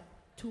just by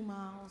 2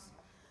 miles.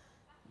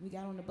 We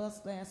got on the bus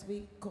last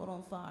week, caught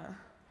on fire.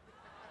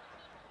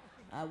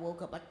 I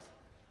woke up like,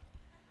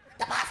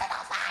 the bus is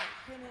on fire.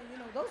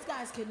 Those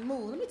guys can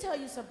move. Let me tell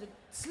you something.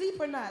 Sleep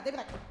or not, they be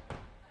like.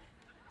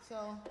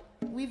 So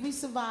we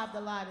survived a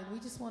lot, and we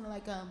just want to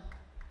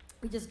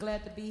we're just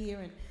glad to be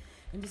here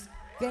and just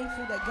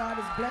thankful that God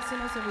is blessing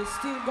us and we're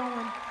still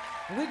going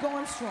We're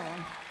going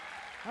strong.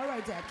 All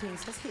right,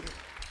 Dap-Kings, let's hit it.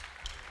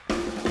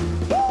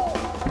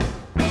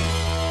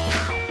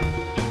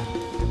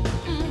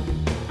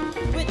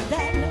 With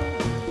that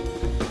note,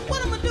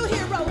 what I'm gonna do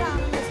here, Rhode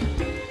Island, is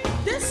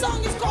this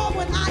song is called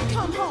When I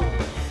Come Home.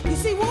 You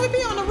see, when we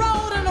be on the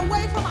road and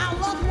away from our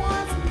loved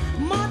ones,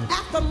 month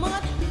after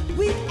month,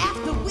 week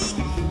after week,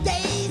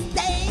 days,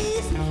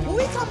 when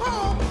we come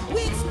home,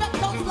 we expect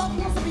those loved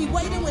ones to be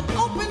waiting with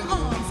open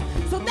arms.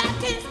 So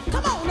Dap-Kings,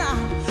 come on now.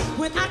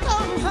 When I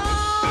come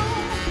home,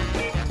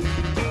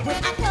 when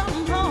I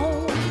come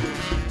home,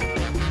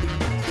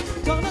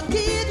 gonna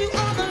give you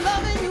all the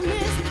loving you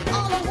missed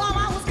all the while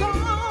I was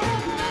gone,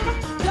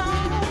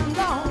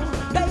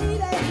 baby,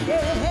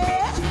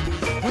 yeah.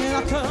 When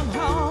I come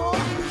home,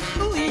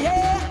 ooh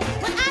yeah.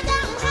 When I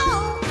come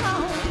home,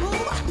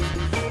 ooh,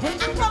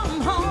 when I come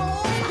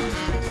home,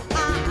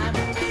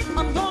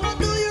 I'm gonna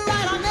do you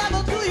right, I'll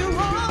never do you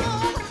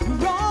wrong,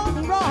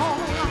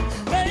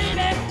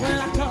 baby. When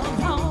I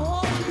come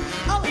home,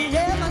 oh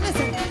yeah, now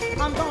listen,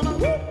 I'm gonna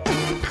whoop, I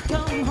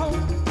come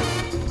home,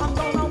 I'm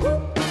gonna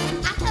whoop,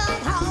 I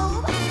come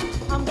home,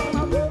 I'm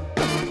gonna whoop,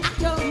 I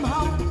come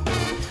home,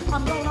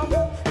 I'm gonna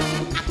whoop,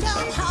 I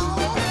come home.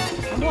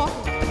 I'm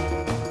walking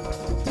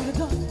through the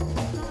door,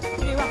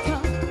 here I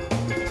come.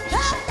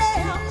 Oh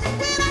yeah,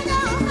 when I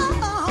come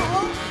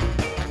home,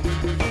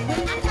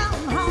 when I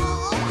come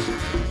home,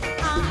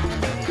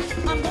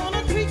 I'm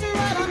gonna treat you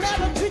right, I'll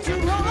never treat you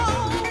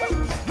wrong,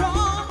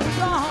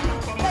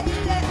 baby.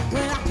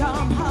 When I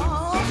come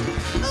home,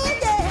 oh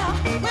yeah,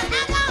 when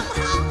I come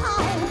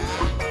home,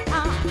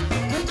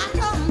 when I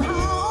come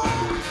home,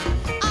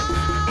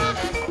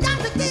 got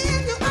to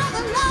give you all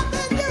the love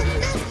that you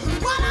missed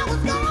while I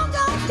was gone.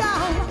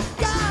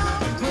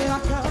 When I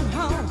come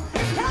home,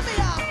 help me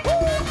out.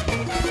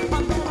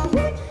 I'm gonna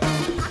whoop,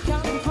 I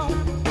come home.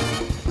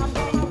 I'm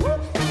gonna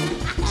whoop,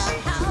 I come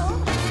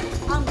home.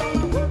 I'm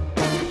gonna whoop, I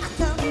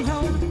come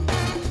home.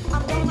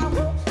 I'm gonna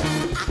whoop,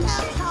 I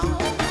come home.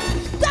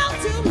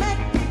 Don't you make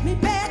me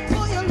beg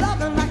for your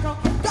loving like a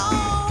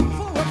dog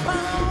for a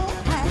bone.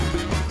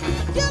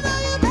 You know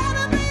you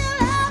better be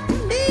love to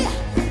me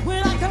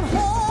when I come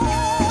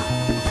home.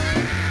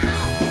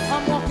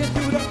 I'm walking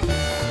through the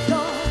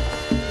door,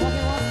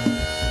 walking.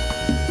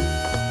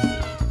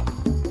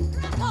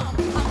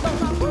 I'm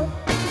gonna whoop,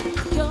 I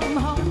come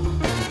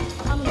home.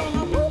 I'm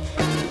gonna whoop,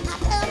 I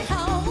come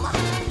home.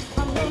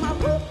 I'm gonna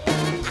whoop, I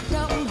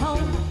come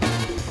home.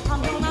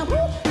 I'm gonna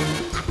whoop, I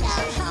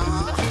come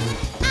home.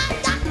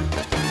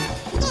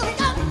 I'm gonna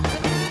go,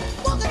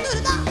 walking through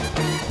the door.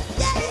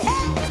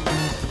 Yeah.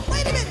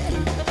 Wait a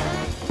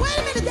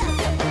minute, Dap.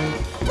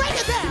 Break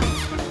it down.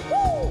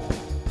 Woo.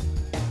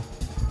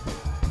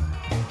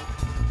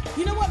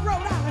 You know what,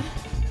 Rhode Island?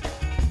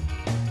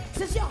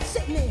 Since y'all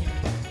sitting there,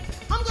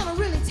 I'm gonna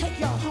really take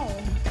y'all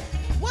home.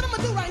 What I'm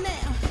gonna do right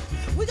now,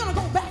 we're gonna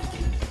go back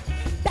in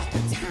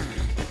time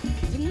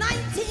to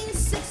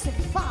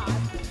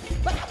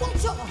 1965. But I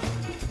want y'all,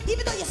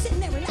 even though you're sitting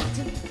there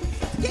relaxing,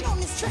 to get on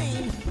this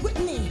train with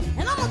me.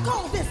 And I'm gonna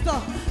call this the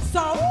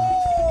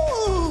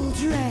Soul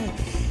Train.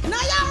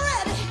 Now y'all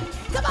ready?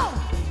 Come on,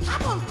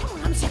 hop on, come on.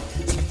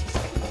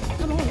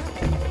 Come on now.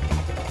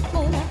 Come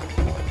on now.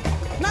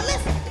 Now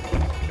listen,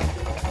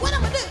 what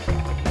I'm gonna do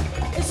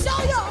is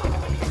show y'all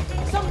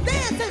some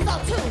dances or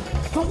two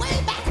from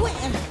way back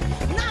when.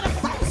 Now the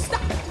first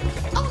stop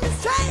on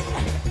this train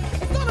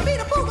is gonna be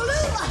the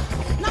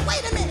Boogaloo. Now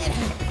wait a minute,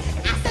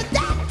 I said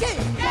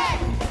Dap-Kings,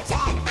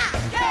 check out,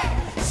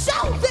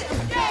 show them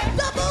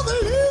the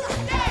Boogaloo.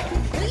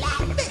 Let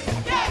me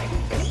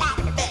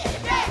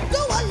do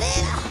a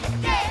little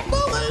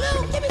Boogaloo.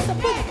 Give me some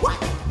boogaloo. What?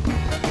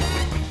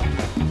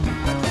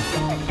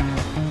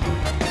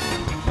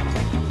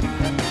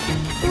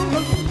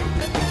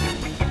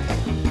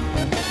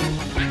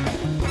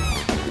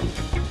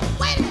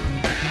 Wait a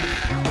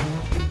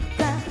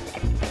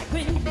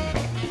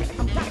minute.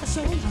 I'm about to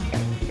show you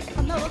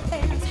another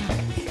dance.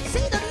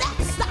 See the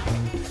next stop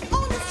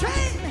on this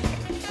train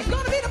is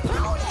gonna be the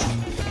pony.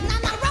 Now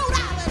Rhode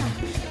Island,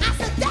 I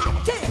said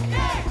Dap-Kings,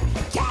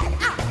 get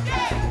out,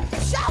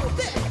 show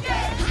them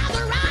how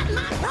to ride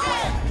my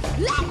pony.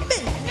 Let me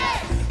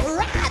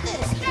ride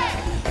this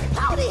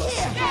pony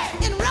here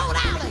in Rhode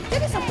Island.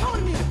 Give me some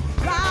pony music.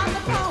 Ride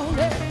the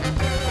pony.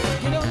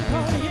 Get on the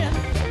pony here.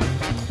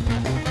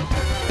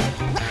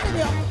 Ride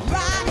it up.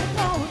 Ride the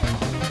pony.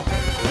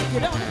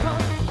 Get on the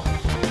pony.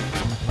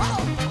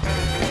 Oh,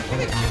 here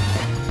we go.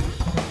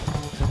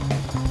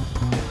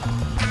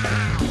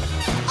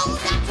 On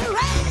that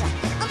train,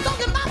 I'm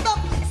talking about the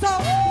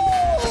Soul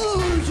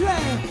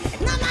Train.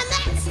 Now my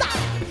next stop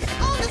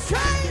on this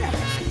train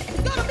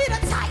is gonna be the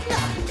Tighten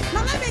Up.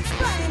 Now let me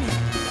explain.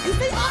 You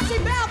see, Archie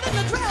Bell and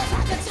the Drills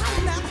had to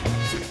tighten up,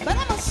 but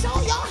I'm gonna show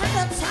y'all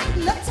how to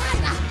tighten up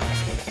tighter.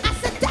 I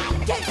said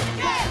Dap-Kings,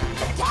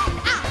 check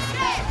out,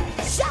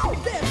 show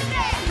them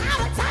how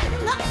to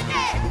tighten up.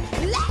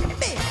 Let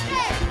me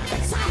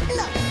tighten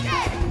up,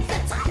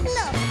 say tighten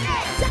up,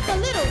 just a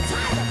little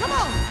tighter. Come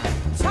on,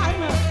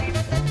 tighten up.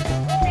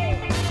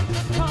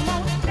 Come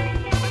on,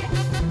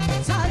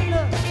 tighten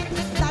up.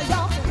 Now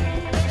y'all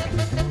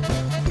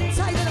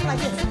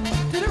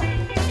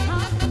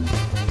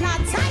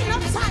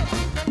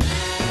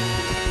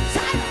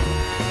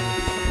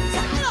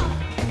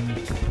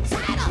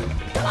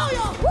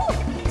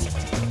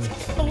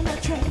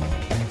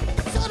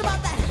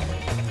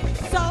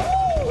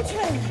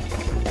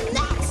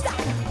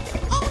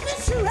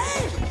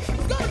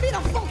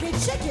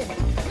chicken.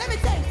 Let me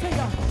tell you to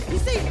you. You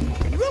see,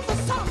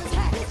 Rufus Thomas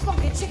had his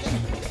funky chicken,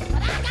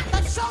 but I got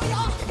to show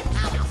y'all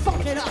how I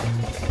funk it up.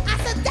 I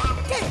said,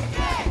 Dap-Kings,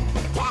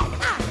 can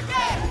I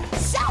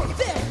show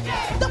them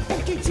the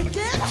funky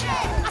chicken?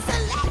 I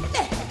said, let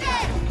me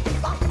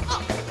funk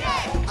up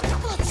a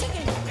couple of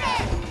chicken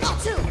or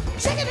two.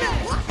 Chicken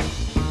and what?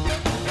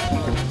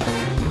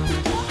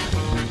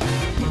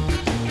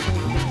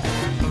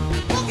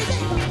 Funky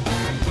chicken.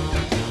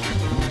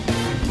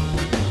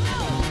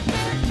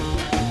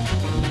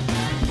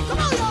 Come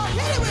on, y'all,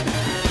 hit it with me.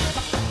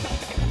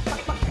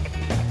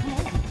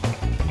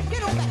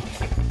 Get on back,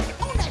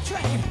 on that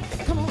train.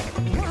 Come on,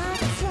 ride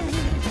the train.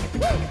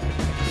 Woo!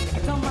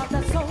 Talking about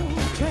that soul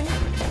train.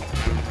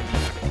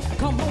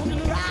 Come on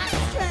and ride the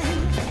train.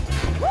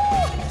 Woo!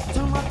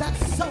 Talking about that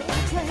soul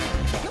train.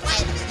 Now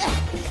wait a minute.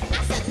 I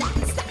said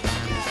next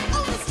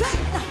on this train,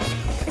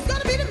 it's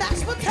gonna be the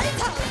mashed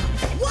potatoes.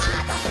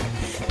 What?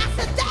 I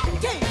said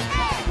Dap-Kings,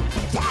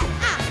 can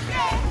I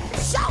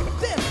show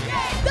them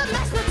the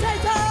mashed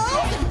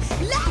potatoes?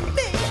 Let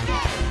me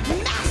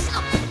mash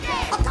up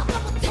a couple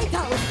of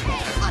potatoes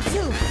or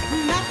two.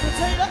 Mashed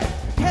potatoes,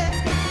 yeah,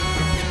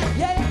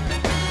 yeah,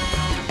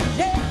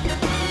 yeah.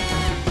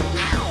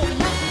 Ow,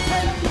 mashed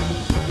potatoes,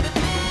 yeah.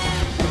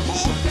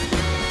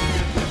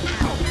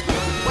 Ow,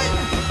 wait a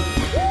minute.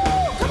 Woo,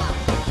 come on.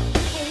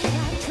 On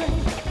that train,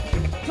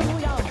 come on,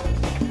 y'all.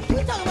 We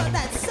talking about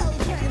that soul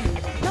train.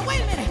 Now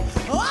wait a minute.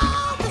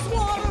 All this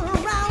water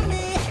around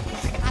me.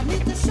 I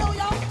need to show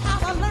y'all how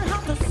I learned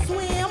how to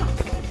swim.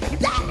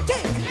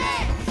 Dap-Kings,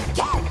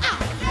 can I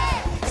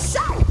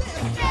show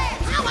them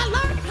how I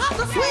learned how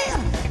to swim?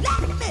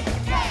 Let me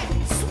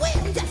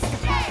swim just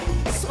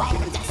a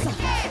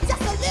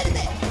little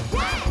bit.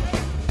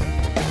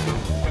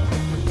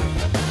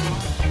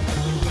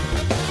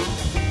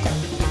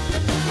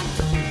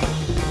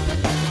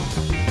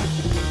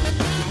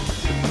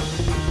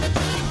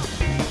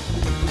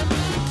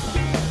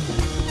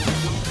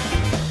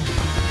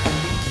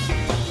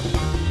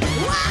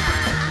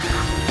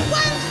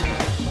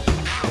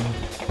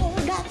 On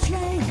that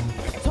train,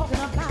 talking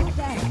about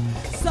that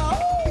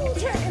soul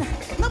train.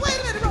 Now wait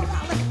a minute, Rhode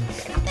Island.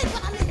 I think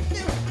what I need to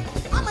do,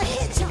 I'm a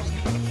hitchhike.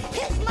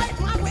 Hitchhike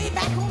my way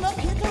back on up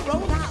here to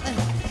Rhode Island.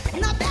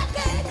 Now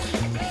Dap-Kings,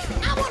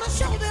 I want to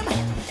show them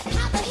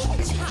how to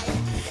hitchhike.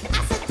 I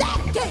said,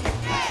 Dap-Kings,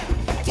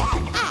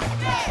 can I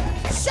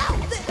show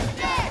them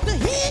the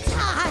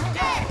hitchhike?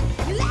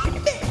 Let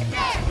me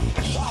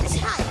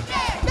hitchhike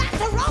back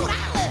to Rhode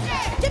Island.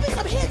 Give me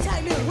some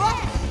hitchhike music, bro.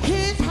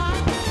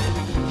 Hitchhike,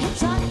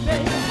 hitchhike,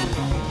 baby.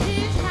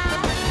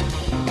 Hitchhike,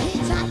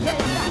 hitchhike,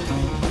 baby.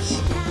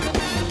 Hitchhike,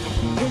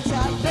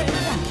 hitchhike, baby.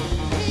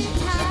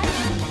 Hitchhike,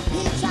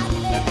 hitchhike,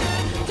 baby.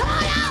 Come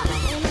on, y'all.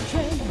 On the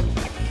train,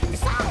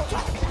 soul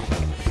train.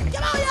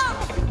 Come on, y'all.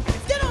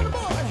 Get on the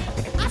board.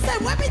 I said,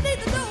 what we need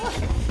to do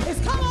is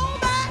come on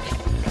back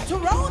to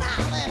Rhode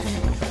Island.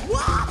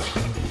 What?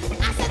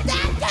 I said,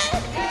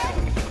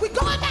 Dap-Kings, we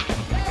going back.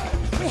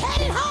 We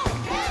headed home.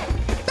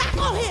 Back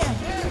on here.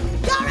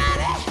 Y'all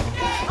ready?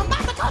 I'm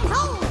about to come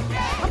home.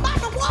 I'm about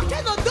to walk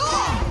in the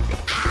door.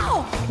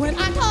 Ow! When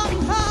I come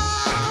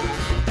home,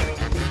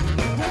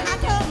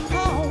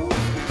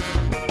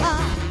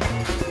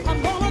 I'm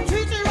gonna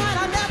treat you right.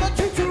 I never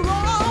treat you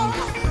wrong,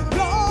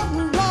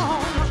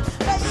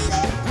 baby.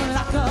 When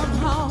I come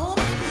home,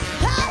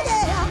 oh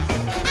yeah,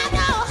 I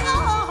go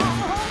home.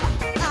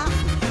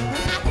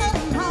 When I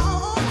come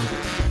home,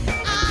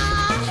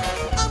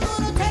 I'm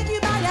gonna take you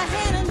by your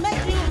hand and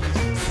make you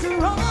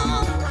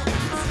strong.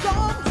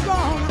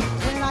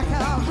 When I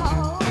come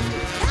home,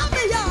 help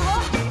me,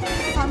 y'all.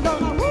 I'm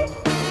gonna whoop.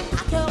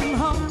 I come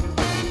home.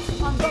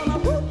 I'm gonna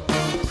whoop.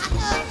 I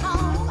come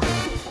home.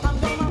 I'm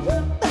gonna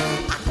whoop.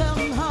 I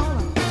come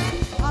home.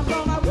 I'm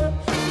gonna whoop.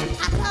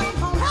 I come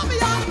home. Help me,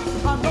 y'all.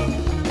 I'm gonna.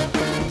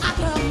 I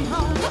come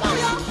home. Come on,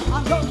 y'all.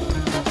 I'm gonna.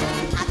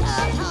 I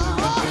come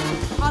home.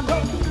 I'm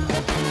gonna.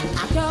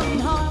 I come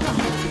home.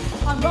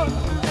 I'm gonna.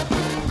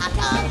 I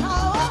come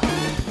home.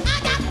 I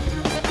got.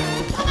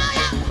 Come on,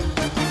 y'all.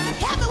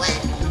 Help me with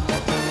it.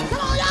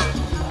 Come on, y'all.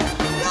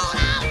 Roll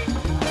out.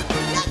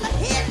 Let me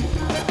hear it.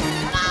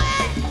 Come on,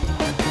 in.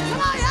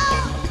 Come on,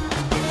 y'all.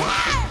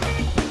 Yeah.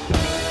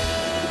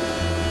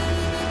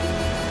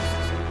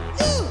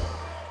 Ooh.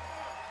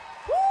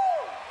 Woo.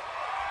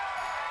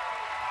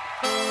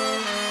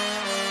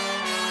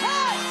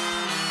 Hey.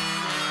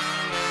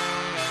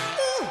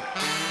 Ooh.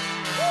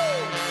 Woo.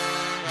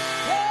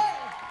 Hey.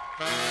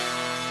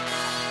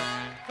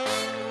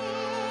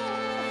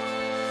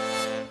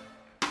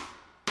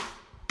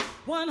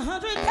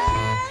 100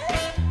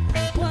 days,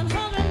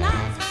 100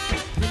 nights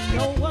to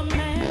know a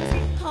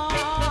man's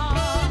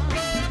heart.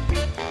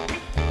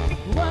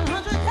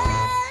 100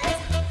 days,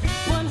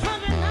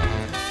 100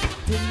 nights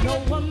to know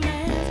a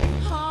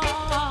man's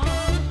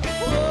heart.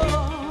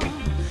 Oh,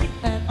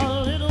 and a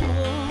little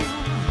more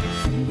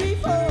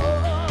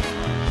before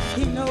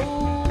he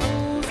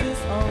knows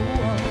his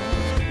own.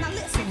 Now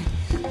listen,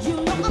 you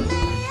know a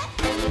man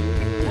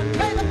can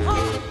play the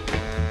part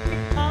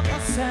of a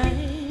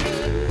saint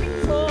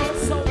for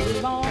so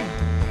long.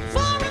 For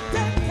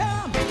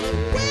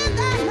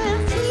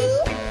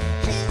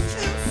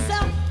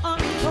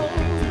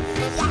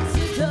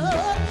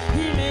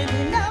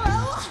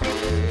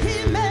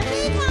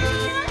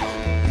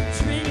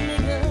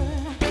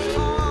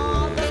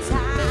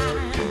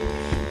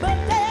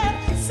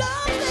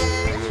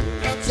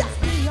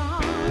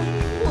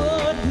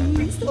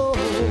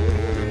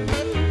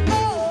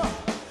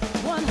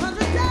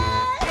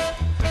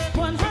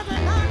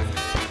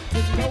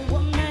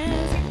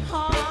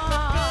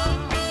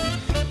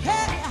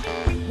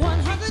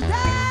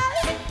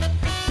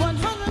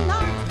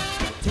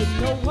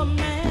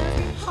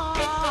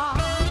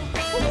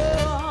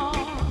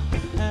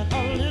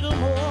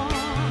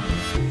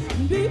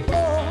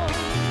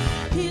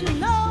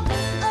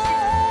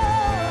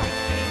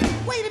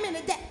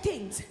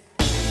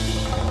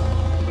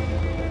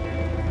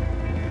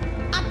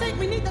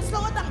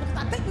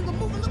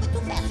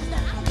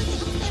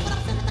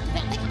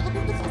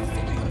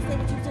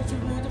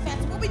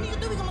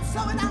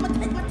to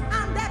take my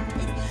time,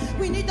 Dap-Kings.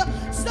 We need to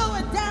slow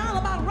it down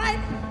about right.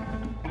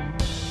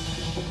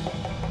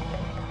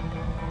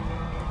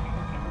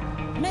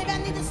 Maybe I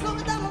need to slow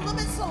it down a little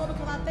bit slower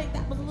because I think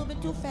that was a little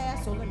bit too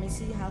fast. So let me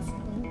see how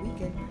soon we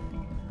can.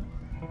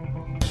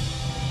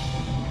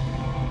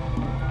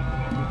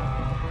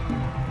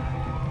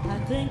 I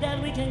think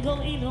that we can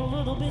go even a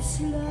little bit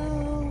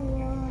slower.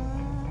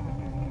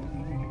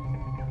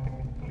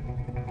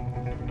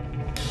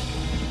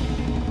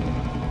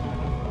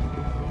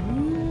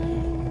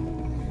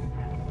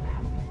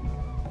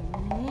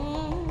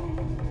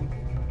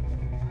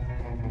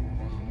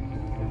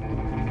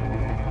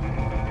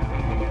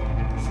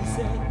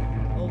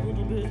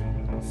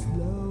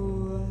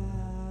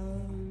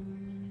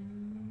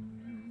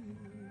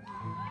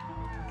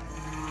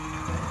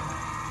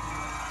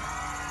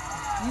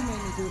 You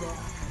made me do that.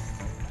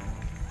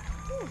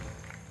 Whew.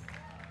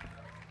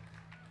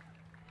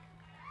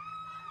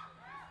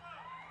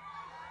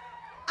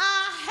 I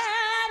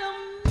had a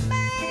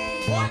man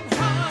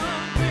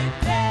 100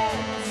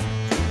 days.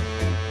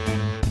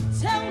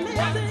 Tell me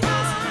 100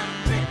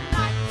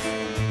 nights.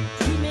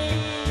 He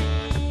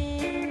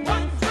made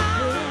 100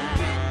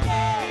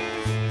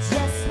 days.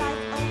 Just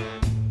like a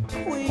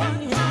queen.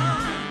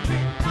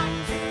 100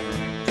 nights.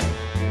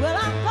 Well, I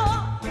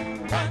thought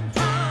 100.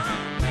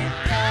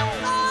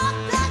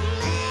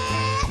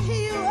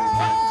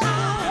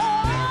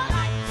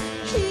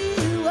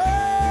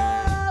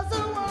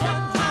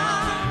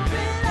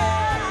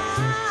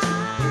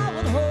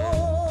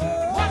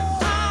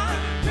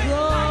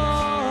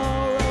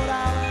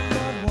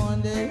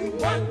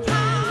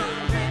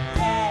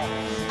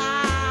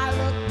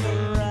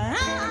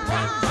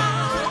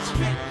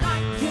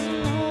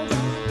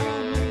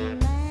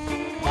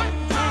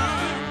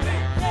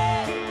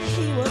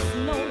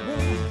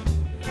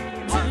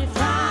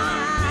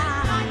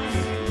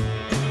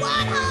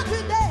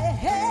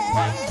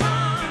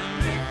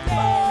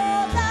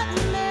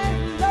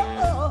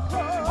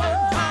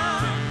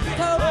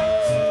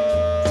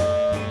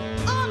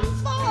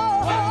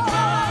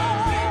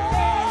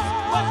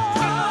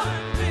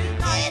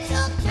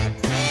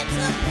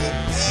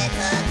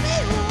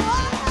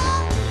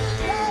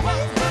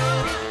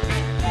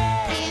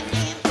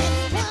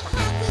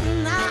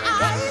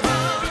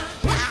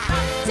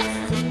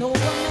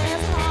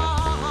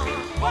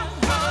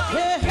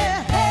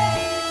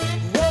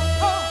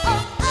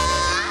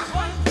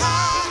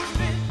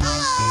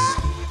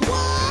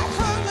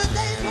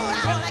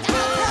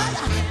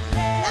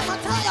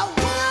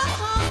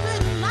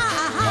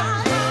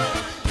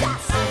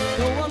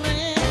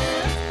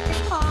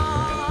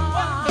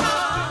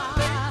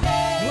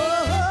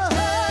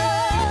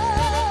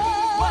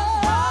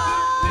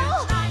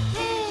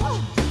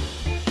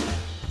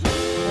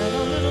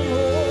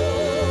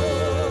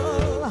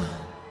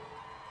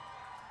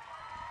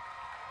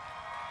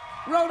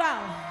 Rhode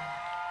Island.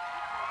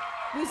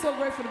 We're so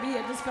grateful to be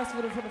at this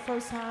festival for the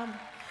first time.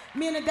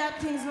 Me and the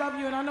Dap-Kings love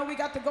you, and I know we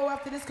got to go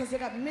after this because they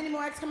got many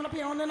more acts coming up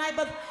here on the night,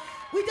 but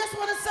we just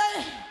want to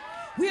say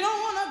we don't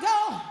want to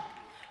go,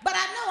 but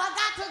I know I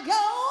got to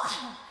go.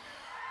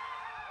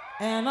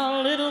 And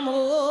a little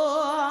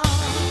more.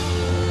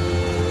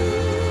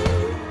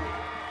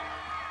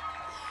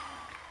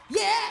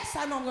 Yes,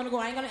 I know I'm going to go.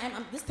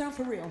 I'm this time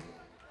for real.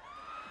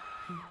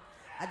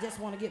 I just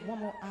want to get one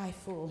more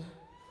eyeful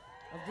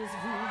of this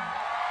view.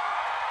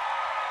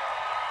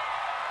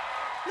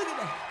 Look at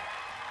that.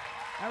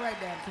 All right,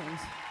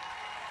 Dap-Kings.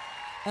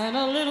 And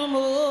a little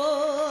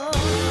more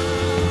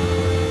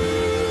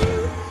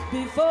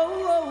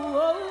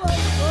before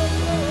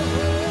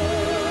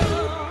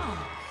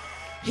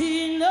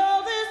he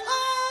knows it's all.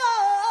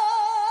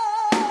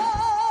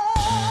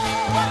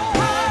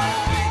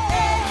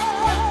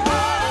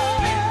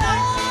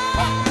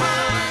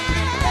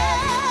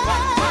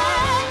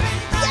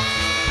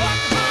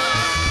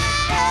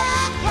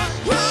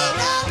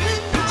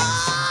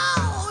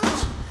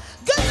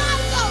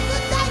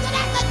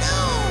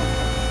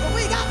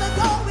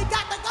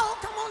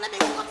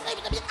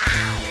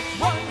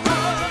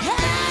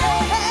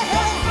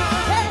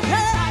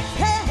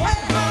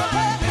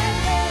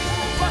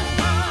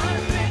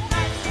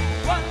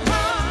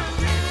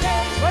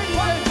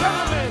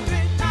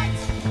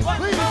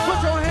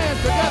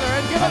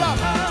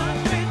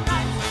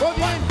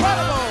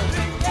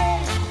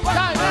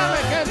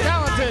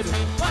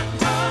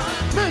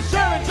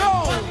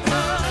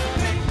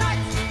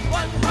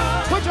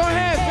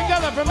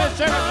 For Miss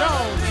Sharon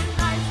Jones.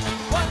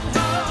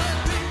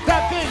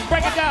 Dap-Kings,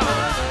 break it down.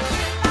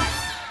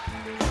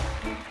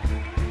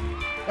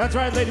 That's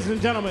right, ladies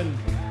and gentlemen.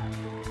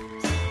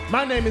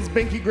 My name is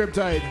Binky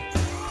Griptide.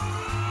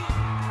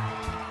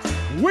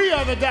 We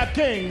are the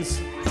Dap-Kings.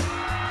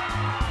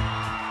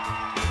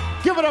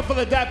 Give it up for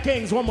the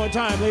Dap-Kings one more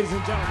time, ladies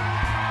and gentlemen.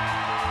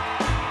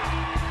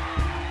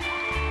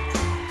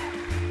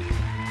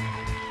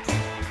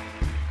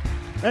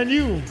 And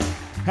you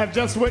have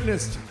just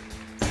witnessed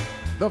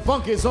the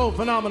funky soul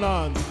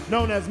phenomenon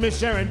known as Miss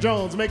Sharon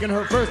Jones making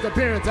her first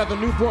appearance at the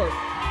Newport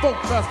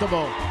Folk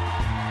Festival.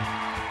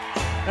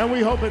 And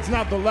we hope it's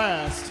not the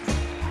last.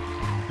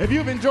 If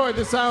you've enjoyed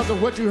the sounds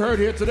of what you heard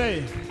here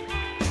today,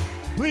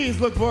 please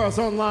look for us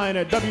online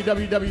at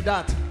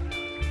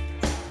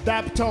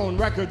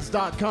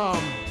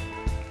www.daptonerecords.com,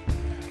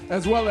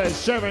 as well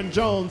as Sharon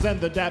Jones and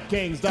the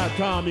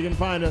Dap-Kings.com. You can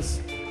find us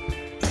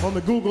on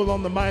the Google,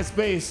 on the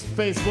MySpace,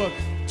 Facebook,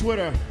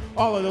 Twitter,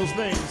 all of those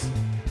things.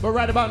 But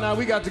right about now,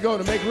 we got to go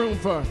to make room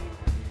for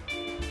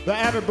the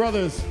Abbott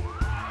Brothers,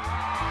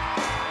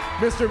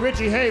 Mr.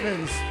 Richie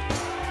Havens,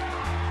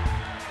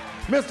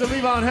 Mr.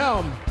 Levon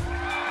Helm.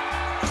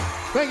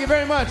 Thank you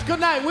very much. Good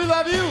night. We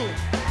love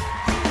you.